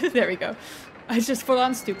it. There we go. It's just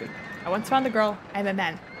full-on stupid. I once found a girl. I'm a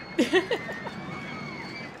man.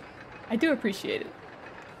 I do appreciate it.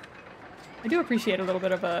 I do appreciate a little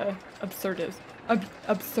bit of a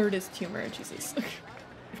absurdist humor. Jesus.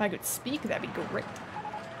 If I could speak, that'd be great.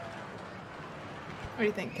 What do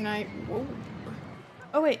you think? Can I? Whoa.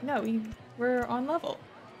 Oh wait, no, we're on level.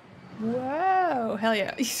 Whoa, hell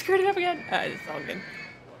yeah. You screwed it up again? It's all good.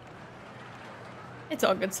 It's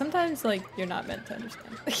all good. Sometimes, like, you're not meant to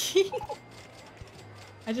understand.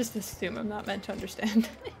 I just assume I'm not meant to understand.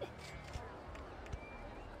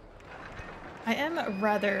 I am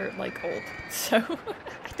rather, like, old, so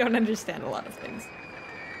I don't understand a lot of things.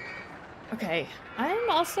 Okay, I'm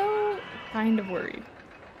also kind of worried.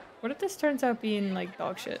 What if this turns out being, like,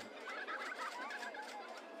 dog shit?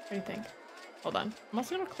 What do you think? Hold on. I'm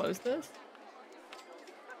also gonna close this.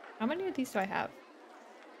 How many of these do I have?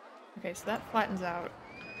 Okay, so that flattens out.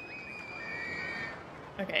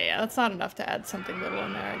 Okay, yeah, that's not enough to add something little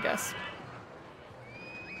in there, I guess.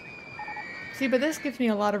 See, but this gives me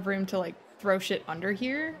a lot of room to, like, throw shit under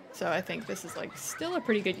here, so I think this is, like, still a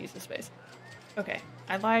pretty good use of space. Okay,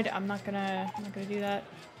 I lied. I'm not gonna do that.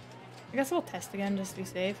 I guess we'll test again just to be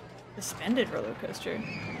safe. Suspended roller coaster.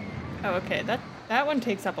 Oh, okay, that one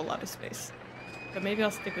takes up a lot of space. But maybe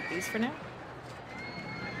I'll stick with these for now.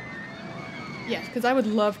 Yeah, because I would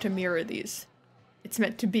love to mirror these. It's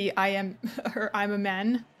meant to be I'm a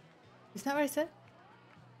man. Is that what I said?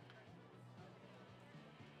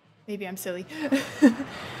 Maybe I'm silly.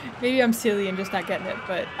 Maybe I'm silly and just not getting it,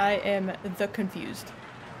 but I am the confused.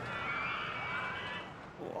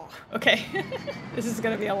 Whoa. Okay. This is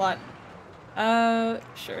gonna be a lot.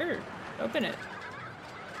 Sure. Open it.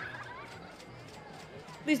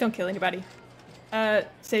 Please don't kill anybody.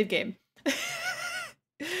 Save game.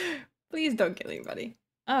 Please don't kill anybody.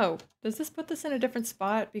 Oh, does this put this in a different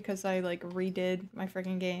spot because I, like, redid my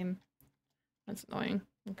freaking game? That's annoying.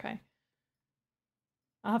 Okay.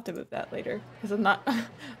 I'll have to move that later, because I'm not- I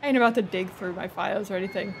ain't about to dig through my files or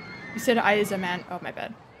anything. You said I is a man. Oh, my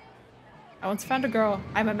bad. I once found a girl.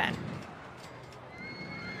 I'm a man.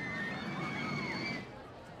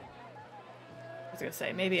 I was gonna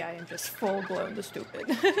say, maybe I am just full-blown the stupid.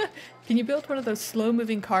 Can you build one of those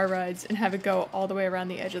slow-moving car rides and have it go all the way around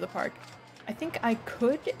the edge of the park? I think I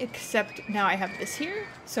could, except now I have this here,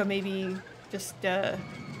 so maybe just,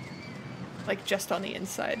 like just on the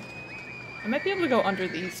inside. I might be able to go under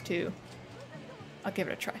these too. I'll give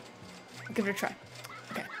it a try. I'll give it a try.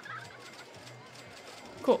 Okay.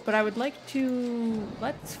 Cool, but I would like to...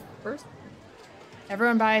 Let's first...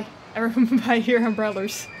 Everyone buy your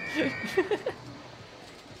umbrellas.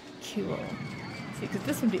 Cool. See, because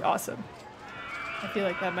this would be awesome. I feel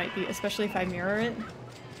like that might be, especially if I mirror it,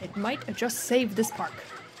 it might just save this park.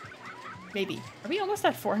 Maybe. Are we almost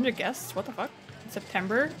at 400 guests? What the fuck?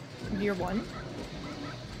 September, year 1?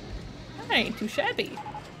 That ain't too shabby.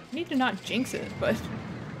 I need to not jinx it, but...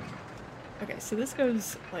 Okay, so this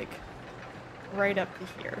goes, like, right up to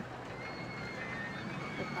here.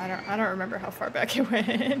 I don't remember how far back it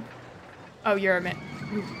went. Oh, you're a man.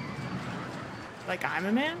 Ooh. Like I'm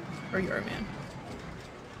a man? Or you're a man?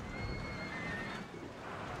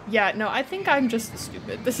 Yeah, no, I think I'm just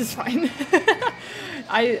stupid. This is fine.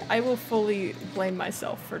 I will fully blame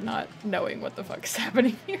myself for not knowing what the fuck is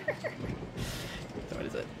happening here. So what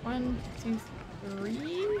is it? 1, 2,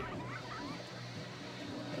 3?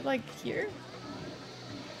 Like here?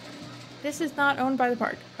 This is not owned by the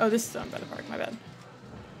park. Oh, this is owned by the park, my bad.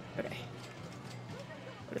 Okay.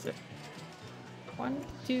 What is it? 1,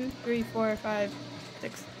 2, 3, 4, 5,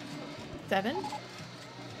 6, 7? Do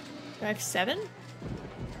I have 7?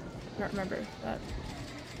 I don't remember that.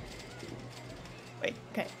 Wait,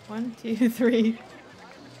 okay. 1, 2, 3.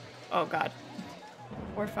 Oh god.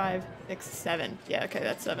 4, 5, 6, 7. Yeah, okay,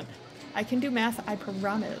 that's 7. I can do math, I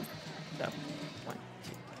promise. So, 1,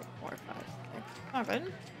 2, 3, 4, 5, 6,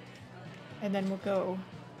 7. And then we'll go,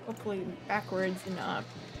 hopefully, backwards and up.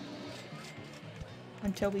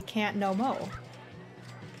 Until we can't no mo.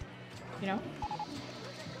 You know?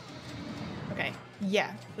 Okay,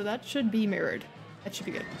 yeah, so that should be mirrored. That should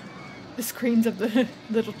be good. The screams of the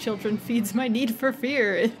little children feeds my need for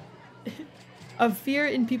fear. Of fear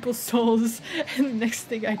in people's souls, and the next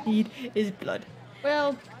thing I need is blood.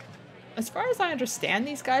 Well, as far as I understand,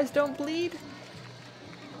 these guys don't bleed.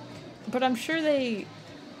 But I'm sure they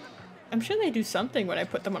do something when I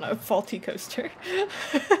put them on a faulty coaster.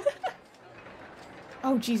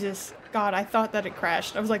 Oh, Jesus. God, I thought that it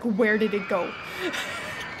crashed. I was like, where did it go? Let's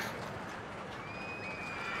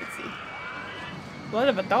see. Blood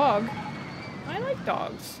of a dog? I like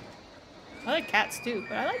dogs. I like cats too,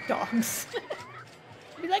 but I like dogs.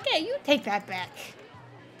 Be like, hey, you take that back.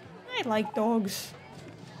 I like dogs.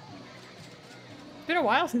 It's been a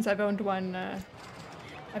while since I've owned one,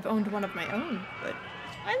 I've owned one of my own, but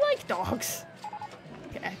I like dogs.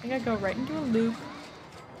 Okay, I think I go right into a loop.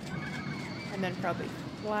 And then probably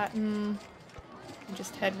flatten. And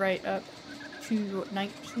just head right up to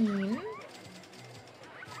 19.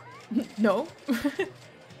 No.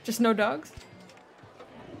 Just no dogs?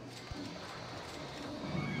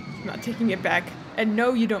 I'm not taking it back. And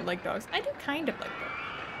no, you don't like dogs. I do kind of like dogs.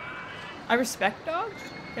 I respect dogs.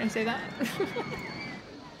 Can I say that?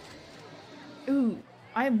 Ooh,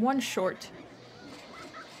 I am 1 short.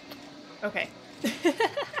 Okay.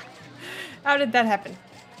 How did that happen?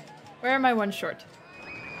 Where am I 1 short?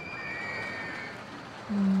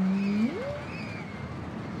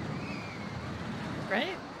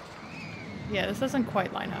 Right? Yeah, this doesn't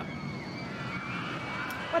quite line up.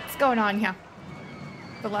 What's going on here?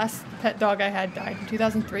 The last pet dog I had died in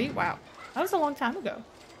 2003? Wow. That was a long time ago.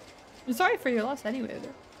 I'm sorry for your loss anyway,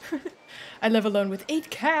 though. I live alone with 8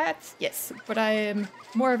 cats. Yes, but I am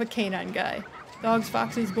more of a canine guy. Dogs,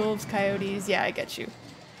 foxes, wolves, coyotes. Yeah, I get you.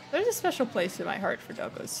 There's a special place in my heart for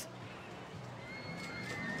doggos.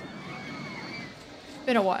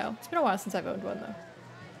 Been a while. It's been a while since I've owned one, though.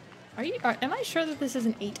 Am I sure that this is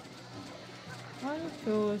an 8? 1,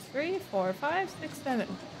 2, 3, 4, 5, 6, 7.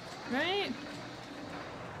 Right?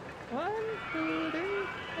 1, 2, 3,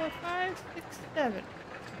 4, 5, 6, 7.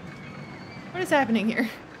 What is happening here?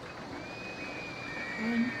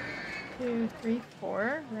 1, 2, 3,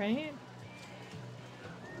 4, right?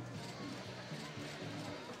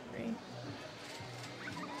 3.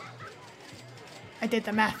 I did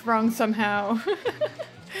the math wrong somehow.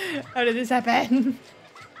 How did this happen?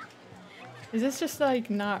 Is this just like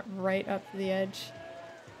not right up to the edge?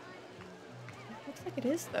 Looks like it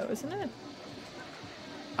is though, isn't it?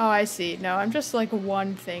 Oh, I see. No, I'm just like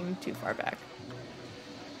 1 thing too far back.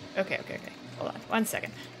 Okay. Hold on. 1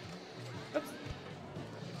 second. Oops.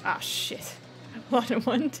 Ah, shit. Hold on.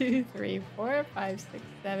 1, 2, 3, 4, 5, 6,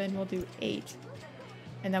 7. We'll do 8.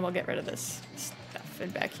 And then we'll get rid of this stuff in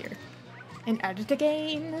back here. And add it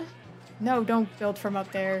again. No, don't build from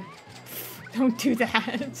up there. Don't do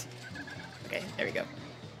that. Okay, there we go.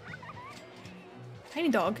 Tiny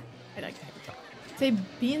dog. I like tiny dog. Say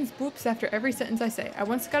beans boops after every sentence I say. I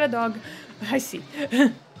once got a dog. I see.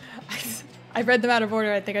 I read them out of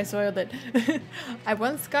order. I think I soiled it. I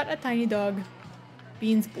once got a tiny dog.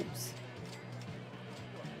 Beans Boops.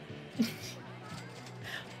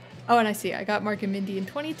 Oh, and I see. I got Mark and Mindy in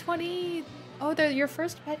 2020. Oh, they're your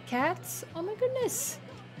first pet cats? Oh my goodness.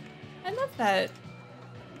 I love that.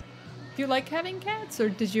 Do you like having cats, or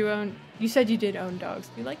did you own... You said you did own dogs.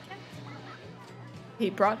 Do you like cats? He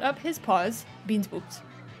brought up his paws. Beans Boops.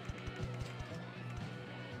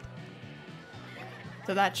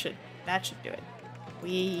 So that should do it.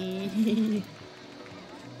 Wee.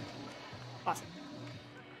 Awesome.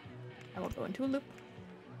 I will go into a loop.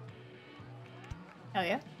 Hell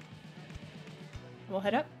yeah. We'll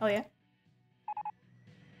head up. Hell yeah.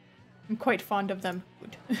 I'm quite fond of them.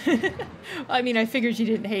 Well, I mean, I figured you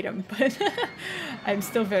didn't hate them, but I'm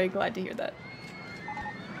still very glad to hear that.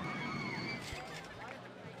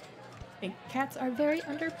 I think cats are very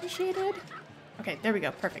underappreciated. Okay, there we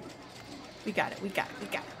go. Perfect. We got it. We got it. We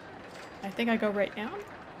got it. I think I go right down.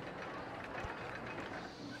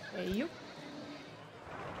 Hey, you.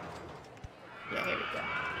 Yeah, here we go.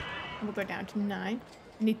 We'll go down to 9.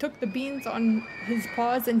 And he took the beans on his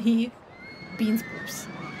paws and he... Beans Boops.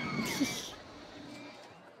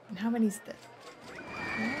 And how many's this?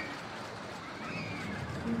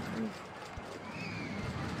 1, 2, 3.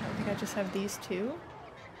 I think I just have these 2.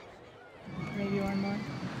 Maybe one more.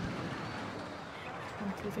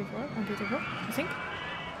 1, 2, 3, 4. 1, 2, 3, 4. I think.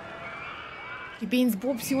 He Beans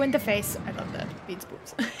Boops you in the face. I love that. Beans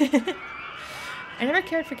Boops. I never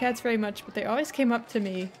cared for cats very much, but they always came up to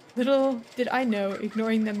me. Little did I know,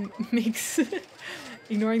 ignoring them makes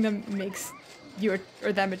you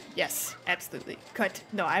or them. Yes, absolutely. Cut.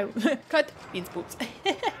 No, I cut. Beans Boops.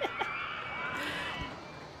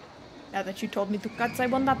 Now that you told me to cut, I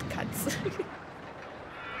will not cut.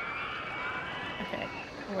 Okay,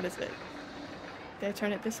 what is it? Did I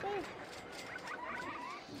turn it this way?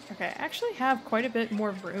 Okay, I actually have quite a bit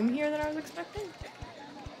more room here than I was expecting.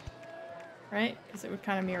 Right? Because it would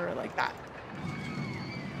kind of mirror like that.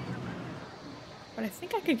 But I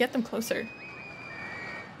think I could get them closer.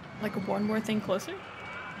 Like one more thing closer?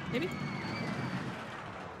 Maybe?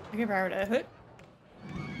 Okay, if I were to hood.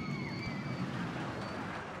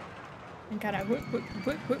 And kind of whoop, whoop,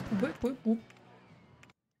 whoop, whoop, whoop, whoop, whoop.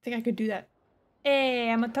 I think I could do that.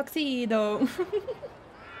 Hey, I'm a tuxedo.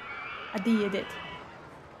 I did it.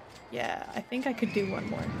 Yeah, I think I could do one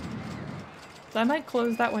more. So I might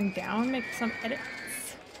close that one down, make some edits.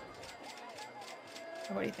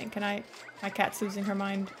 Or what do you think? Can I... My cat's losing her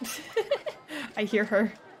mind. I hear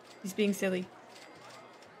her. She's being silly.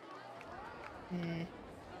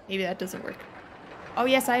 Maybe that doesn't work. Oh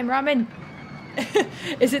yes, I am ramen!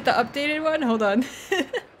 Is it the updated one? Hold on.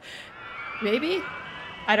 Maybe?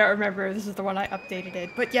 I don't remember if this is the one I updated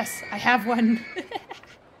it. But yes, I have one.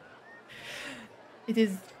 It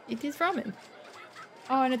is ramen.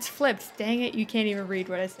 Oh, and it's flipped. Dang it, you can't even read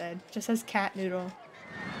what I said. It just says cat noodle.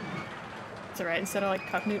 It's alright, instead of like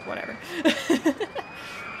cup noodle, whatever.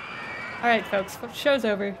 Alright folks, show's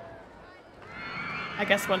over. I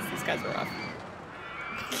guess once these guys are off.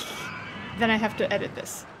 Then I have to edit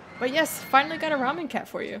this. But yes, finally got a ramen cat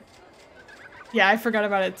for you. Yeah, I forgot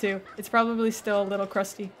about it too. It's probably still a little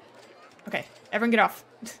crusty. Okay, everyone get off.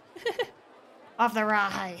 Off the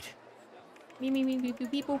ride. Beep, beep, beep, beep,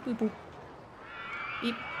 beep, beep, boop, boop, boop.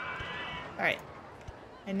 Beep. Alright.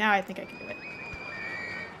 And now I think I can do it.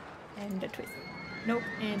 And a twist. Nope,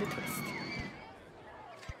 and a twist.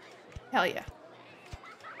 Hell yeah.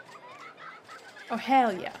 Oh,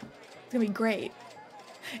 hell yeah. It's gonna be great.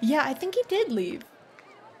 Yeah, I think he did leave.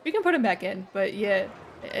 We can put him back in, but yeah,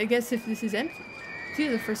 I guess if this is empty. See,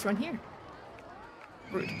 the first one here.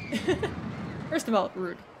 Rude. First of all,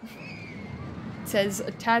 rude. It says a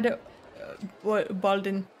tad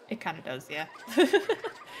Balden. It kind of does, yeah.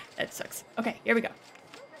 That sucks. Okay, here we go.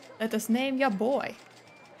 Let us name your boy.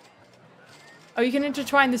 Oh, you can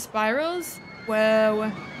intertwine the spirals?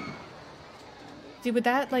 Well, see, would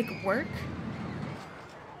that, like, work?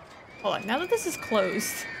 Hold on, now that this is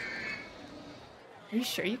closed. Are you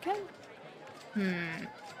sure you can?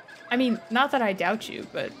 I mean, not that I doubt you,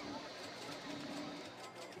 but...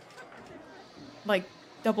 Like,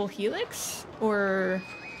 double helix? Or...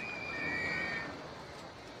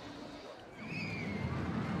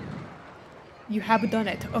 You have done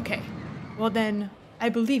it. Okay. Well then, I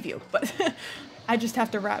believe you, but I just have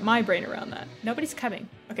to wrap my brain around that. Nobody's coming.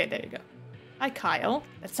 Okay, there you go. Hi, Kyle.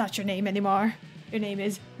 That's not your name anymore. Your name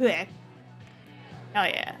is... Bleh. Oh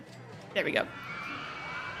yeah. There we go.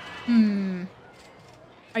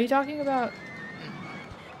 Are you talking about...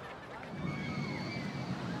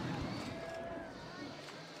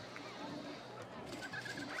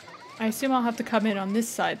 I assume I'll have to come in on this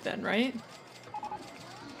side then, right?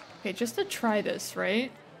 Okay, just to try this,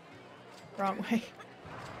 right? Wrong way.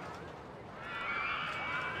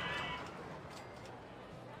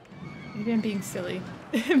 Maybe I'm being silly.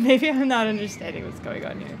 Maybe I'm not understanding what's going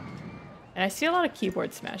on here. And I see a lot of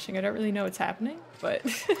keyboard smashing. I don't really know what's happening, but...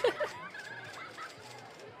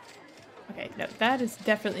 Okay, no, that is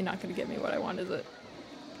definitely not going to get me what I want, is it?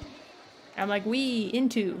 I'm like,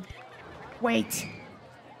 into. Wait.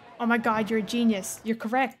 Oh my god, you're a genius. You're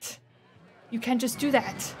correct. You can't just do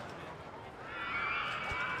that.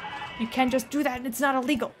 You can't just do that. It's not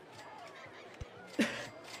illegal.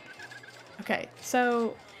 Okay,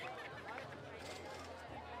 so...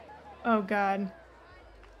 Oh god.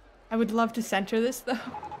 I would love to center this, though.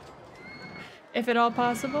 If at all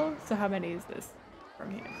possible. So how many is this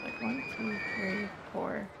from here? It's like 1, 2, 3,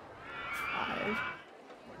 4, 5.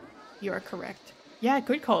 You are correct. Yeah, I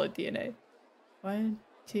could call it DNA. 1,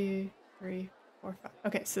 2, 3, 4, 5.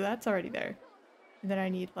 Okay, so that's already there. And then I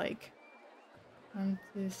need like 1,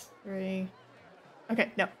 2, 3.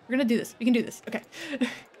 Okay, no, we're gonna do this. We can do this. Okay.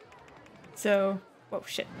 So, whoa,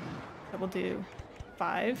 shit. So we'll do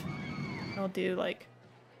 5. And we'll do like,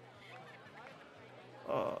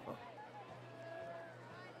 oh,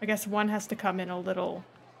 I guess 1 has to come in a little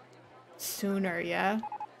sooner, yeah?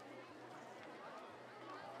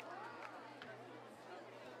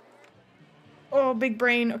 Oh, big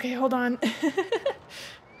brain. Okay, hold on.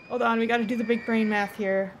 Hold on, we gotta do the big brain math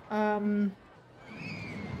here.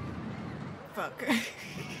 Fuck.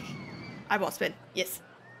 Eyeball spin. Yes.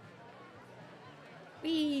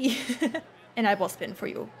 Whee! An eyeball spin for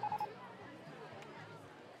you.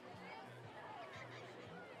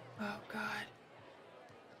 Oh, God.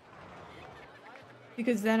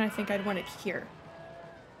 Because then I think I'd want it here.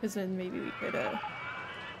 Because then maybe we could, I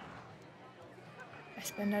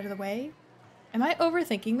spin out of the way? Am I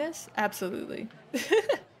overthinking this? Absolutely.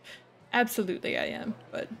 Absolutely I am,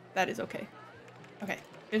 but that is okay. Okay,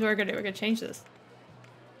 here's what we're gonna do. We're gonna change this.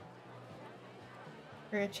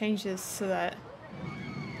 We're gonna change this so that...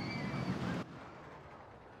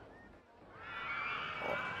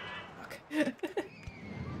 Oh, fuck.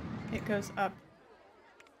 It goes up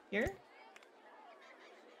here.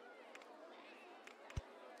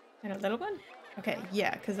 And a little one? Okay,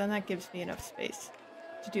 yeah, because then that gives me enough space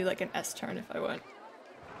to do like an S turn if I want.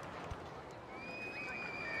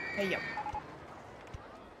 Hey, yo.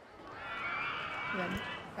 And then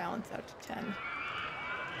balance out to 10.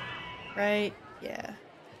 Right? Yeah.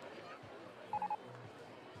 1,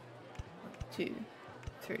 2,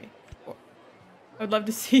 3, 4. I would love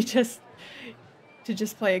to see just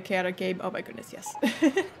play a chaotic game. Oh my goodness, yes.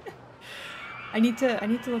 I need to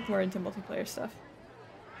look more into multiplayer stuff.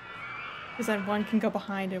 Because then 1 can go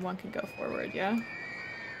behind and 1 can go forward, yeah?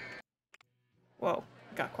 Whoa,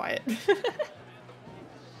 got quiet.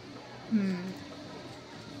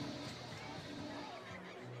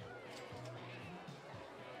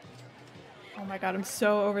 Oh my god, I'm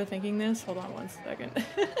so overthinking this. Hold on 1 second.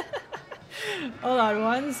 Hold on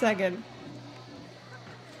 1 second.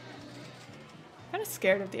 I'm kind of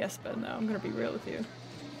scared of the S-bend though, I'm gonna be real with you.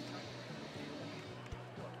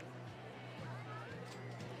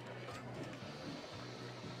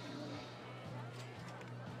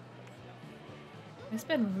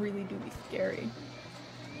 S-bend really do be scary.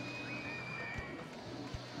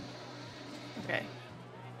 Okay.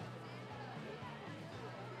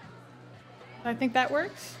 I think that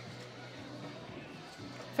works.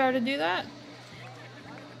 Fair to do that?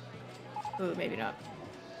 Ooh, maybe not.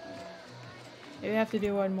 Maybe I have to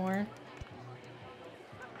do 1 more.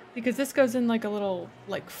 Because this goes in like a little,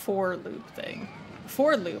 like, for loop thing.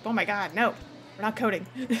 For loop? Oh my god, no! We're not coding.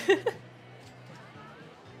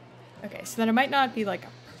 Okay, so then it might not be like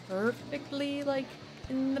perfectly, like,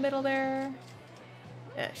 in the middle there.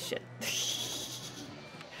 Shit.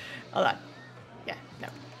 Hold on. Yeah, no.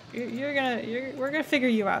 We're gonna figure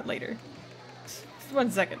you out later. Just 1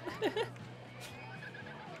 second.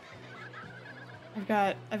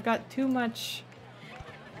 I've got too much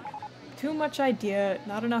idea,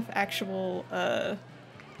 not enough actual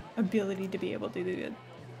ability to be able to do it.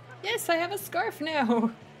 Yes, I have a scarf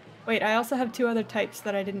now. Wait, I also have 2 other types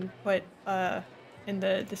that I didn't put in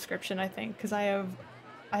the description, I think, because I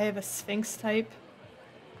have a Sphinx type,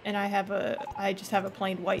 and I just have a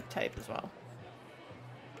plain white type as well.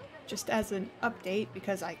 Just as an update,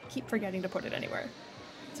 because I keep forgetting to put it anywhere.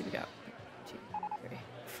 So we go 1, 2, 3,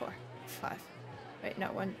 4, 5. Wait,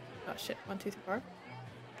 no, 1. Oh shit, 1, 2, 3, 4.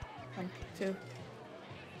 1, 2,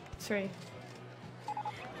 3,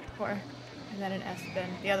 4, and then an S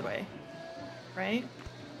bend the other way, right?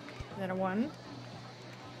 And then a 1.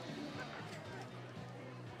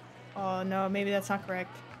 Oh no, maybe that's not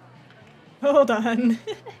correct. Hold on.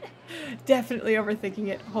 Definitely overthinking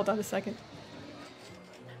it. Hold on a second.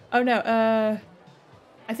 Oh no,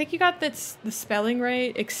 I think you got the spelling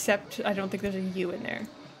right, except I don't think there's a U in there.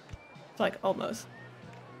 It's like almost.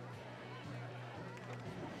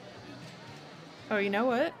 Oh, you know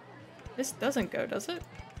what? This doesn't go, does it?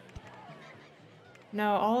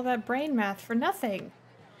 No, all that brain math for nothing.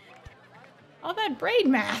 All that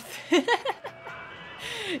brain math.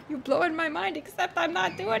 You're blowing my mind, except I'm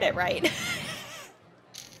not doing it right.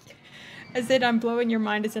 As in, I'm blowing your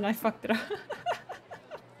mind as in I fucked it up.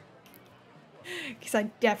 Because I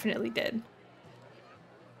definitely did.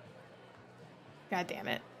 God damn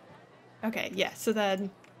it. Okay, yeah, so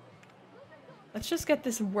then let's just get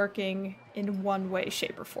this working in one way,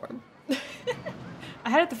 shape, or form. I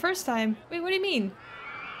had it the first time. Wait, what do you mean?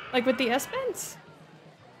 Like with the S-bends?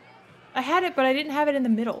 I had it, but I didn't have it in the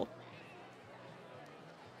middle.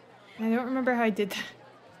 I don't remember how I did that.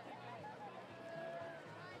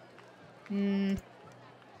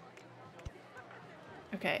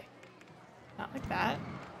 Okay. Not like that.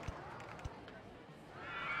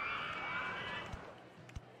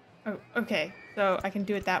 Oh, okay. So I can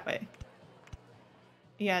do it that way.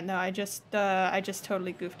 Yeah, no, I just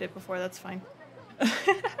totally goofed it before, that's fine.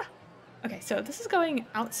 Okay, so this is going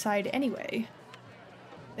outside anyway.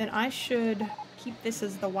 Then I should keep this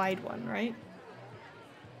as the wide one, right?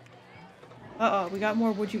 Uh-oh, we got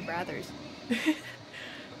more would you rathers.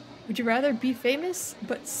 Would you rather be famous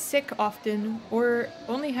but sick often, or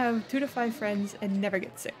only have 2 to 5 friends and never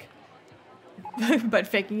get sick? But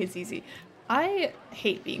faking is easy. I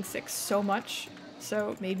hate being sick so much,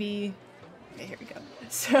 so maybe... Okay, here we go.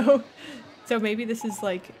 So maybe this is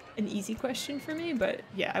like an easy question for me, but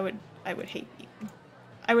yeah, I would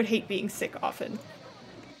hate being sick often.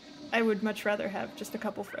 I would much rather have just a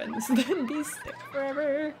couple friends than be sick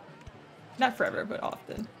forever. Not forever, but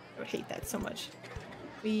often. I would hate that so much.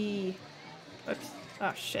 Oops.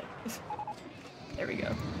 Oh shit. There we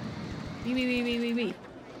go. Wee.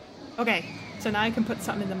 Okay, so now I can put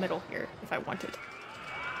something in the middle here if I wanted.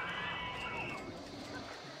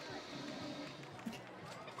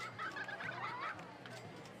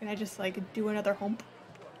 Can I just like do another hump?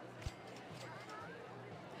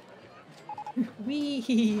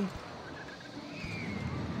 Wee.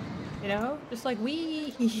 You know? Just like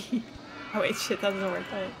wee. Oh wait, shit, that doesn't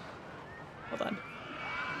work. Right. Hold on.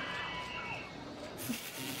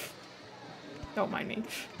 Don't mind me.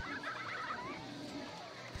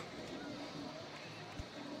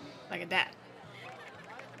 Like that.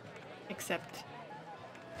 Except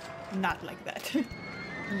not like that.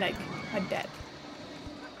 Like a that.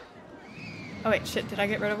 Oh wait, shit, did I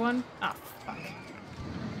get rid of one? Oh, fuck.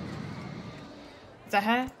 Is that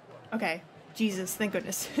her? Okay. Jesus, thank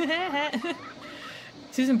goodness.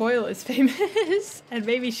 Susan Boyle is famous, and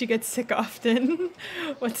maybe she gets sick often.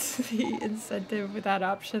 What's the incentive with that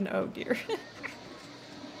option? Oh dear.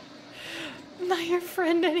 I'm not your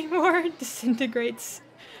friend anymore. Disintegrates.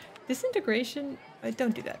 Disintegration?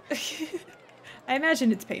 Don't do that. I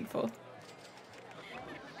imagine it's painful.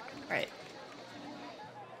 Alright.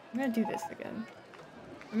 I'm gonna do this again.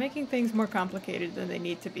 I'm making things more complicated than they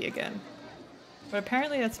need to be again. But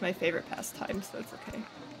apparently that's my favorite pastime, so that's okay.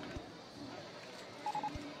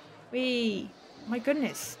 Wee! My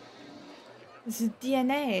goodness. This is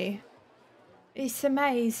DNA. It's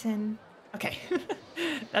amazing. Okay.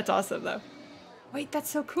 That's awesome, though. Wait, that's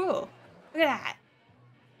so cool. Look at that.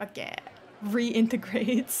 Fuck yeah.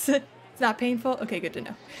 Reintegrates. It's not painful? Okay, good to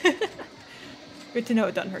know. Good to know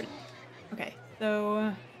it doesn't hurt. Okay,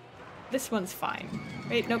 so... this one's fine.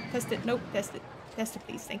 Wait, nope, test it. Nope, test it. Test it,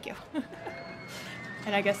 please. Thank you.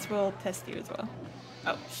 And I guess we'll test you as well.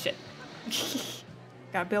 Oh, shit.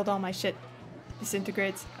 Gotta build all my shit.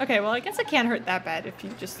 Disintegrates. Okay, well, I guess it can't hurt that bad if you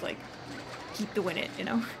just, like, keep doing it, you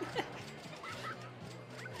know?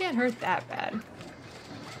 Can't hurt that bad.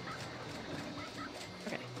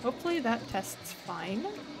 Okay, hopefully that tests fine.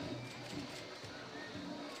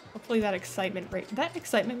 Hopefully that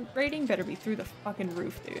excitement rating better be through the fucking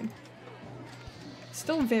roof, dude.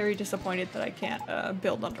 Still very disappointed that I can't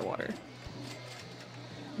build underwater.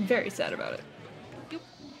 Very sad about it. Yoop.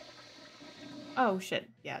 Oh shit,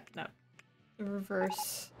 yeah, no.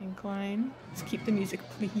 Reverse incline. Let's keep the music,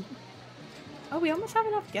 please. Oh, we almost have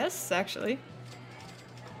enough guests, actually.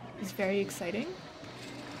 It's very exciting.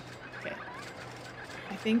 Okay.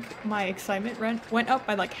 I think my excitement went up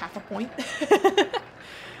by like half a point.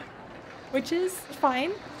 Which is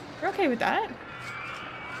fine. We're okay with that.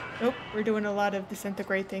 Nope, we're doing a lot of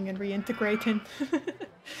disintegrating and reintegrating.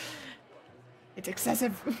 It's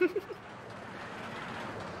excessive.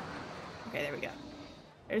 Okay, there we go.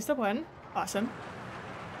 There's the one. Awesome.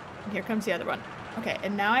 And here comes the other one. Okay,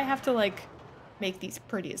 and now I have to, like, make these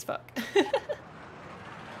pretty as fuck.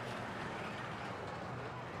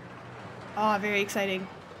 Oh, very exciting.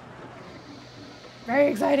 Very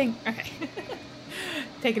exciting. Okay.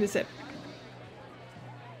 Taking a sip.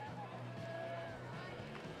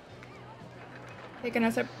 Taking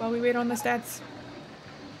a sip while we wait on the stats.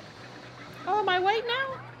 Oh, am I white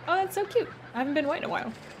now? Oh, that's so cute. I haven't been white in a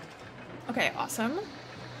while. Okay, awesome.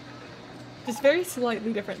 Just very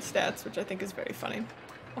slightly different stats, which I think is very funny.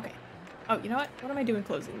 Okay. Oh, you know what? What am I doing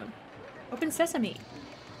closing them? Open sesame.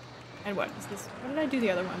 And what is this? What did I do the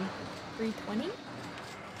other one? 320? Is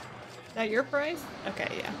that your price? Okay,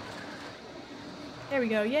 yeah. There we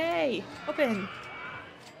go. Yay! Open!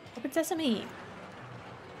 Open sesame!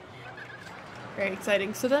 Very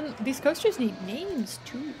exciting. So then these coasters need names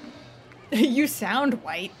too. You sound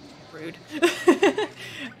white. Rude.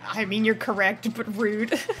 I mean, you're correct, but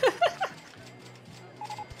rude.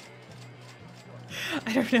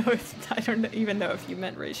 I don't know if, I don't even know if you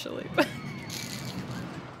meant racially, but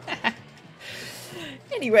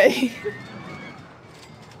anyway.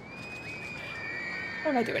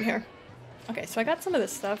 What am I doing here? Okay, so I got some of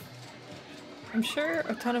this stuff. I'm sure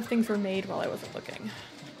a ton of things were made while I wasn't looking.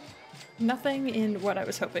 Nothing in what I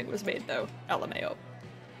was hoping was made though. LMAO.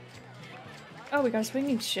 Oh, we got a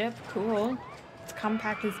swinging ship. Cool. It's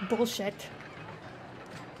compact as bullshit.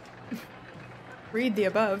 Read the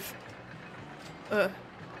above.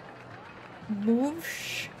 Move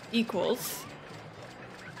equals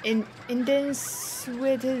Indian,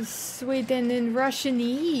 Sweden, and Russian.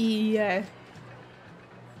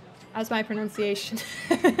 How's my pronunciation?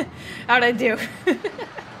 How'd I do?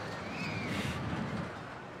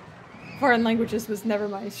 Foreign languages was never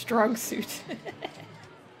my strong suit.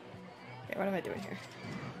 Okay, what am I doing here?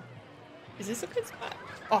 Is this a good spot?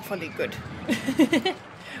 Awfully good.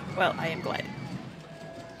 Well, I am glad.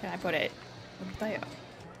 Can I put it?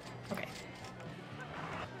 Okay.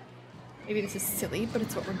 Maybe this is silly, but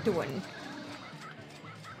it's what we're doing.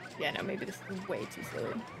 Yeah, no, maybe this is way too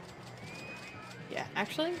silly. Yeah,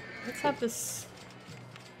 actually, let's have this...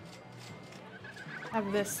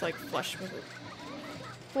 Have this, like, flush with it.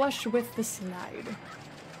 Flush with the slide.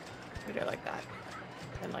 We do it like that.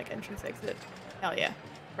 And, like, entrance exit. Hell yeah.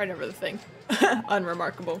 Right over the thing.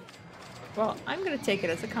 Unremarkable. Well, I'm gonna take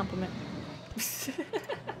it as a compliment.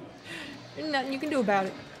 Nothing you can do about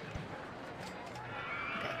it.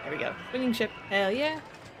 Okay, there we go. Swinging ship. Hell yeah.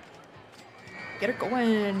 Get her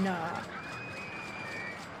going. I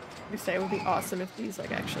say it would be awesome if these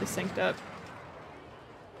like actually synced up.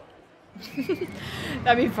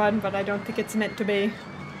 That'd be fun, but I don't think it's meant to be.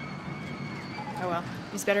 Oh well.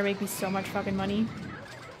 These better make me so much fucking money.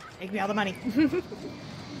 Make me all the money.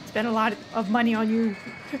 Spend a lot of money on you.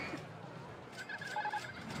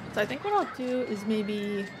 So I think what I'll do is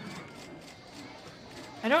maybe...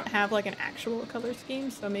 I don't have like an actual color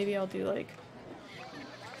scheme, so maybe I'll do like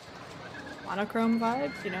monochrome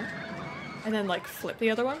vibes, you know? And then like flip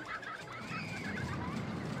the other one.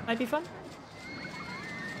 Might be fun.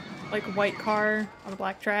 Like white car on a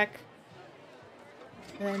black track.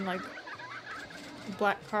 And then like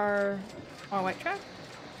black car on a white track.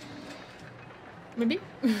 Maybe?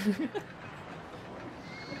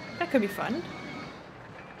 That could be fun. And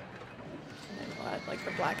then we'll add like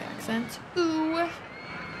the black accent. Ooh!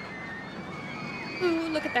 Ooh,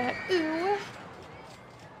 look at that. Ooh!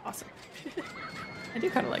 Awesome. I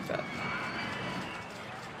do kind of like that.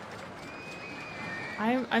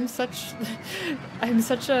 I'm such I'm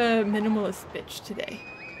such a minimalist bitch today.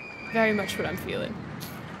 Very much what I'm feeling.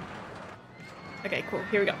 Okay, cool.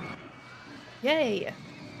 Here we go. Yay!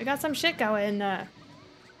 We got some shit going.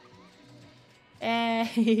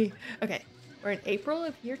 Hey. Okay, we're in April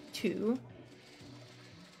of year 2.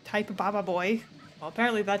 Type Baba Boy. Well,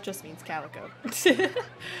 apparently that just means calico.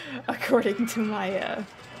 According to my,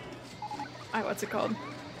 what's it called?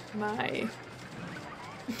 My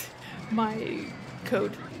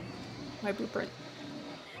code. My blueprint.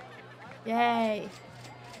 Yay!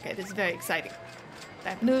 Okay, this is very exciting.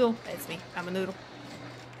 That noodle. That's me. I'm a noodle.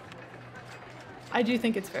 I do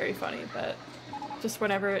think it's very funny, but just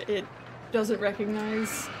whenever it doesn't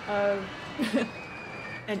recognize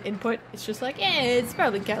an input, it's just like, it's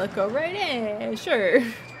probably calico, right? Sure.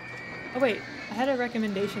 Oh wait, I had a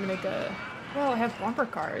recommendation to make a... Whoa, I have bumper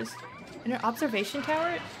cars. And an observation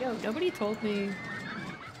tower? Yo, nobody told me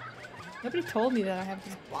that I have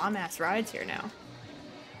these bomb-ass rides here now.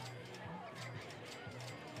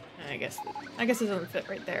 I guess it doesn't fit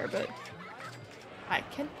right there, but I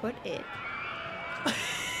can put it.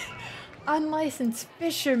 Unlicensed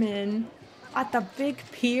fisherman at the big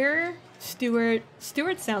pier. Stuart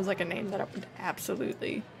sounds like a name that I would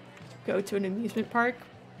absolutely go to an amusement park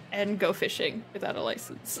and go fishing without a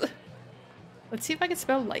license. Let's see if I can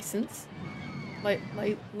spell license.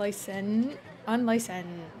 Unlicensed.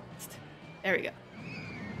 There we go.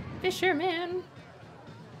 Fisherman.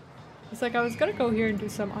 It's like I was gonna go here and do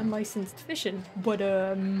some unlicensed fishing, but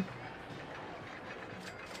well,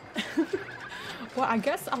 I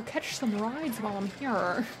guess I'll catch some rides while I'm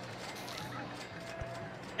here.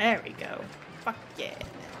 There we go. Fuck yeah.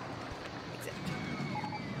 Exit.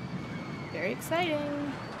 Very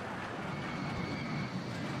exciting.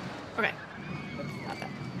 Okay. Oops, not that.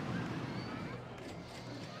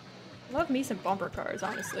 Love me some bumper cars,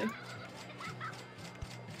 honestly.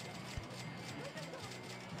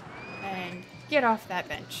 And get off that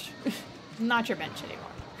bench. Not your bench anymore.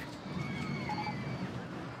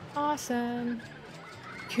 Awesome.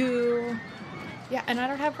 Cool. Yeah, and I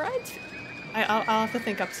don't have rides. I'll have to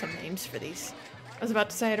think up some names for these. I was about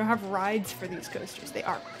to say I don't have rides for these coasters. They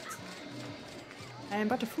are rides. I am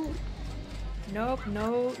but a fool. Nope,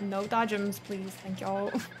 no dodgems, please. Thank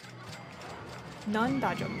y'all. None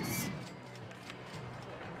dodgems.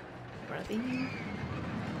 One of these.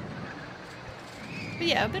 But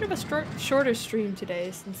yeah, a bit of a shorter stream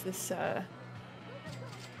today since this, I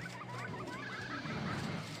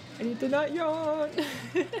need to not yawn!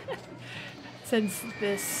 Since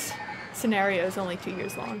this scenario is only 2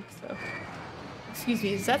 years long, so. Excuse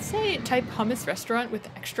me, does that say type hummus restaurant with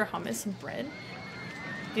extra hummus and bread?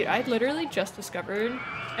 Dude, I literally just discovered,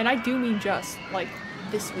 and I do mean just, like,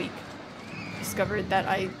 this week, discovered that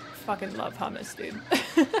I fucking love hummus, dude.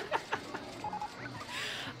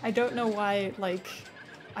 I don't know why, like,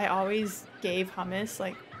 I always gave hummus,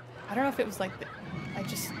 like, I don't know if it was like, I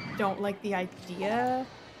just don't like the idea.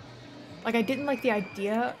 Like, I didn't like the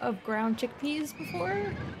idea of ground chickpeas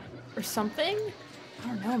before, or something. I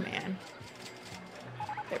don't know, man.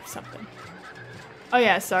 There's something. Oh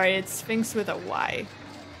yeah, sorry, it's Sphinx with a Y.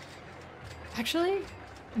 Actually,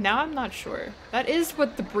 now I'm not sure. That is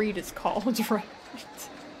what the breed is called, right?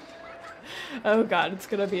 Oh god, it's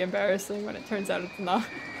gonna be embarrassing when it turns out it's not.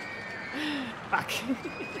 Fuck.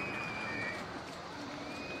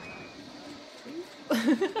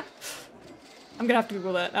 I'm gonna have to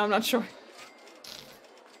Google that. I'm not sure.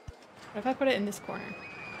 What if I put it in this corner?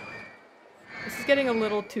 This is getting a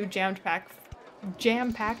little too jam-packed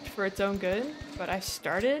for its own good, but I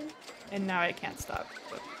started and now I can't stop.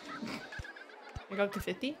 So. Can I go up to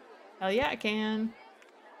 50? Hell yeah, I can.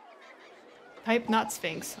 Type not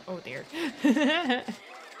Sphinx. Oh dear. I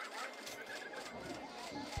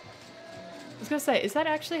was gonna say, is that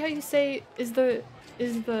actually how you say, is the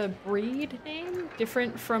breed name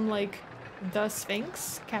different from like the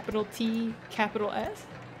Sphinx? Capital T, capital S?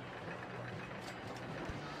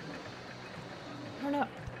 I don't know.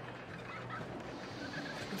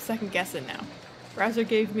 I'm second guessing now. Browser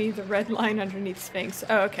gave me the red line underneath Sphinx.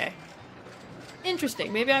 Oh, okay.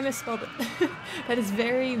 Interesting. Maybe I misspelled it. That is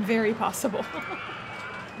very, very possible. Oh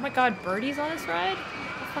my god, birdies on this ride?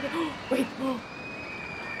 Oh, wait. Oh,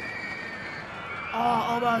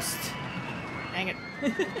 almost. Dang it.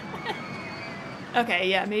 Okay,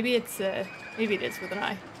 yeah, maybe it's, maybe it is with an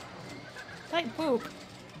I. Type poop.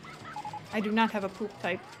 I do not have a poop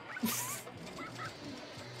type.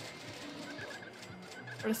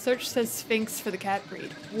 But a search says Sphinx for the cat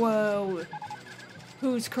breed. Whoa.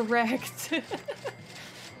 Who's correct?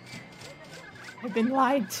 I've been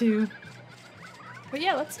lied to. But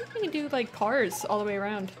yeah, let's see if we can do like cars all the way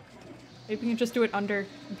around. Maybe we can just do it under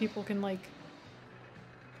and people can like,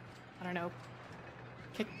 I don't know,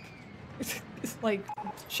 kick, like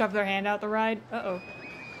shove their hand out the ride. Uh-oh.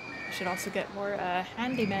 I should also get more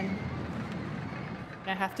handymen. And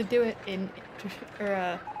I have to do it in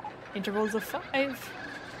intervals of 5.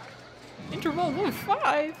 Intervals of 5!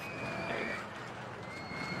 There you go.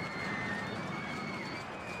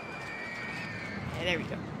 Yeah, there we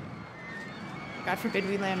go. God forbid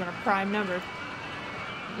we land on a prime number.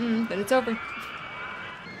 Then it's over.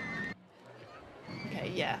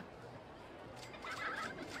 Okay, yeah.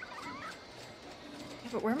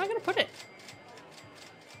 Yeah, but where am I gonna put it?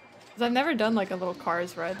 Because I've never done like a little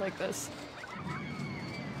cars ride like this.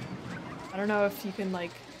 I don't know if you can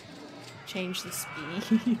like change the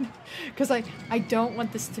speed. Because I don't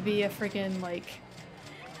want this to be a freaking like,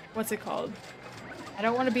 what's it called? I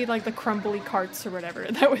don't want to be like the crumbly carts or whatever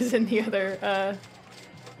that was in the other,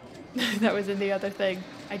 that was in the other thing.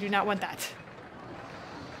 I do not want that.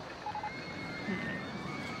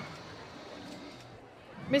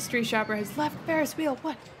 Mystery shopper has left Ferris wheel.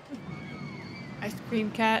 What? Ice cream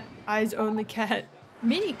cat, eyes only cat,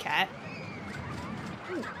 mini cat.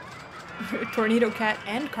 Ooh. Tornado cat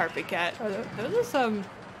and carpet cat. Those are some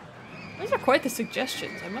Those are quite the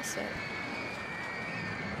suggestions, I must say.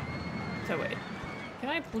 So wait, can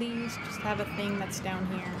I please just have a thing that's down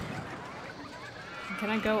here? And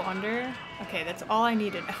can I go under? Okay, that's all I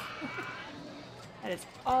need to know. That is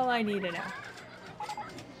all I need to know.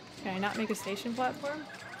 Can I not make a station platform?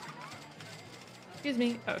 Excuse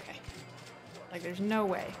me. Okay. Like, there's no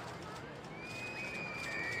way.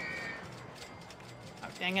 Oh,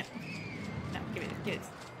 dang it. No, give me this. Give me this.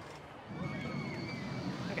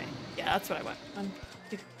 Okay. Yeah, that's what I want. 1,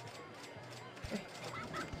 2, 3,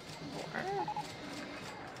 4.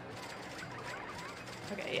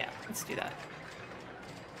 Okay, yeah. Let's do that.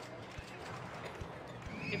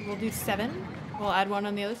 Maybe we'll do 7. We'll add 1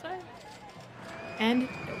 on the other side. And...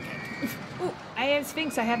 okay. Ooh, I have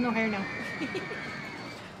Sphinx. I have no hair now.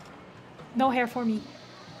 No hair for me.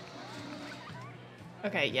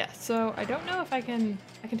 Okay, yeah, so I don't know if I can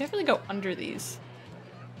definitely go under these.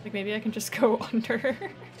 Like, maybe I can just go under.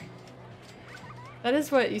 That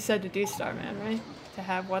is what you said to do, Starman, right? To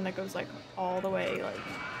have one that goes, like, all the way, like,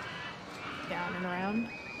 down and around.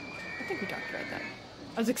 I think we talked about that.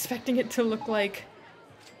 I was expecting it to look like...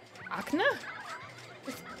 Akna?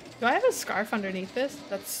 Do I have a scarf underneath this?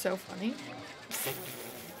 That's so funny.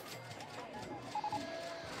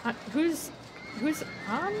 Who's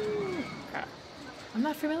crap. I'm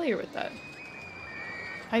not familiar with that.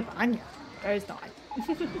 Type Anya. There is not.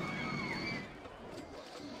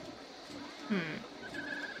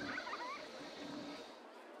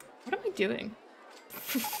 What am I doing?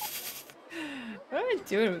 What am I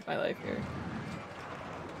doing with my life here?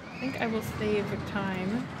 I think I will save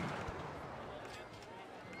time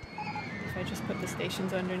if I just put the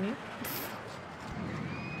stations underneath.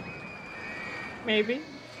 Maybe.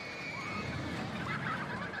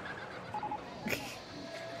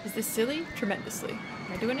 Is this silly? Tremendously.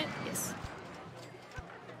 Am I doing it? Yes.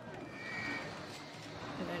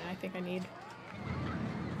 And then I think I need...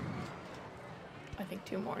 I think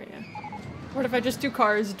 2 more, yeah. What if I just do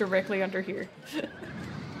cars directly under here?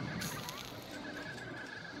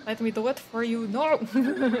 Let me do it for you. No! I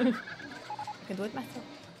can do it myself.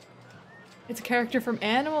 It's a character from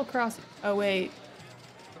Animal Crossing. Oh, wait.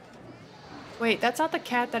 Wait, that's not the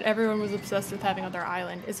cat that everyone was obsessed with having on their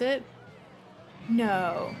island, is it?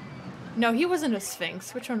 No. No, he wasn't a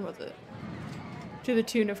Sphinx. Which one was it? To the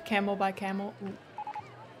tune of Camel by Camel. Ooh.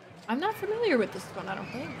 I'm not familiar with this one, I don't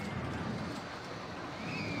think.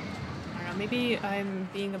 I don't know, maybe I'm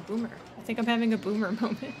being a boomer. I think I'm having a boomer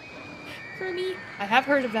moment. For me. I have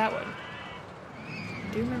heard of that one.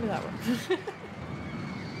 I do remember that one.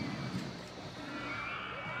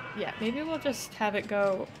 Yeah, maybe we'll just have it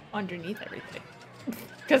go underneath everything.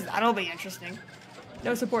 Because that'll be interesting.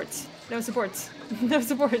 No supports. No supports. No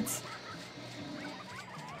supports.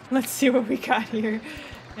 Let's see what we got here.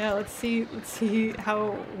 Yeah, let's see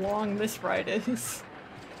how long this ride is.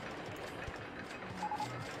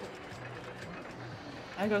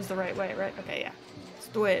 That goes the right way, right? Okay, yeah. Let's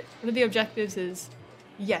do it. One of the objectives is,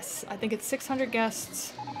 yes, I think it's 600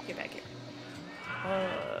 guests. Get back here.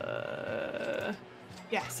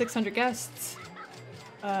 Yeah, 600 guests.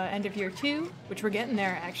 End of year 2, which we're getting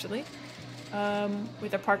there actually.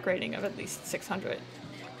 With a park rating of at least 600,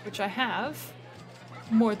 which I have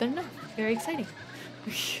more than enough. Very exciting.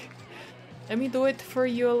 Let me do it for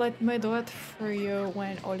you. Let me do it for you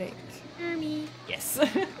when Oleg. Hear me. Yes.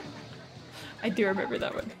 I do remember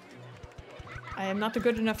that one. I am not a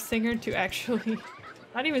good enough singer to actually,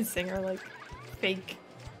 not even singer, like fake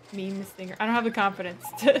meme singer. I don't have the confidence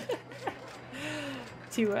to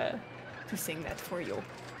to sing that for you.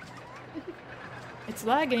 It's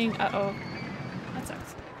lagging. Uh-oh. That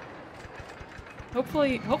sucks.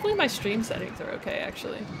 Hopefully my stream settings are okay,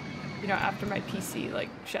 actually. You know, after my PC, like,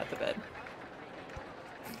 shat the bed.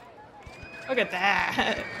 Look at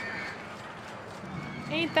that!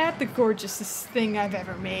 Ain't that the gorgeousest thing I've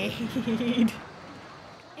ever made?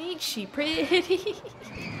 Ain't she pretty?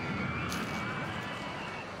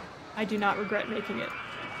 I do not regret making it.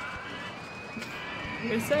 I'm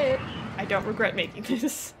gonna say it. I don't regret making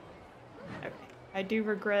this. Okay. I do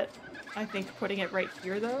regret, I think, putting it right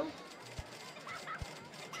here, though.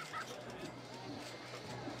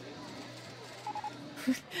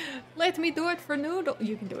 Let me do it for Noodle.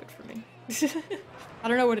 You can do it for me. I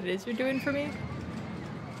don't know what it is you're doing for me.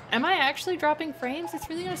 Am I actually dropping frames? It's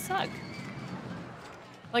really gonna suck.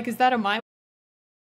 Like, is that a my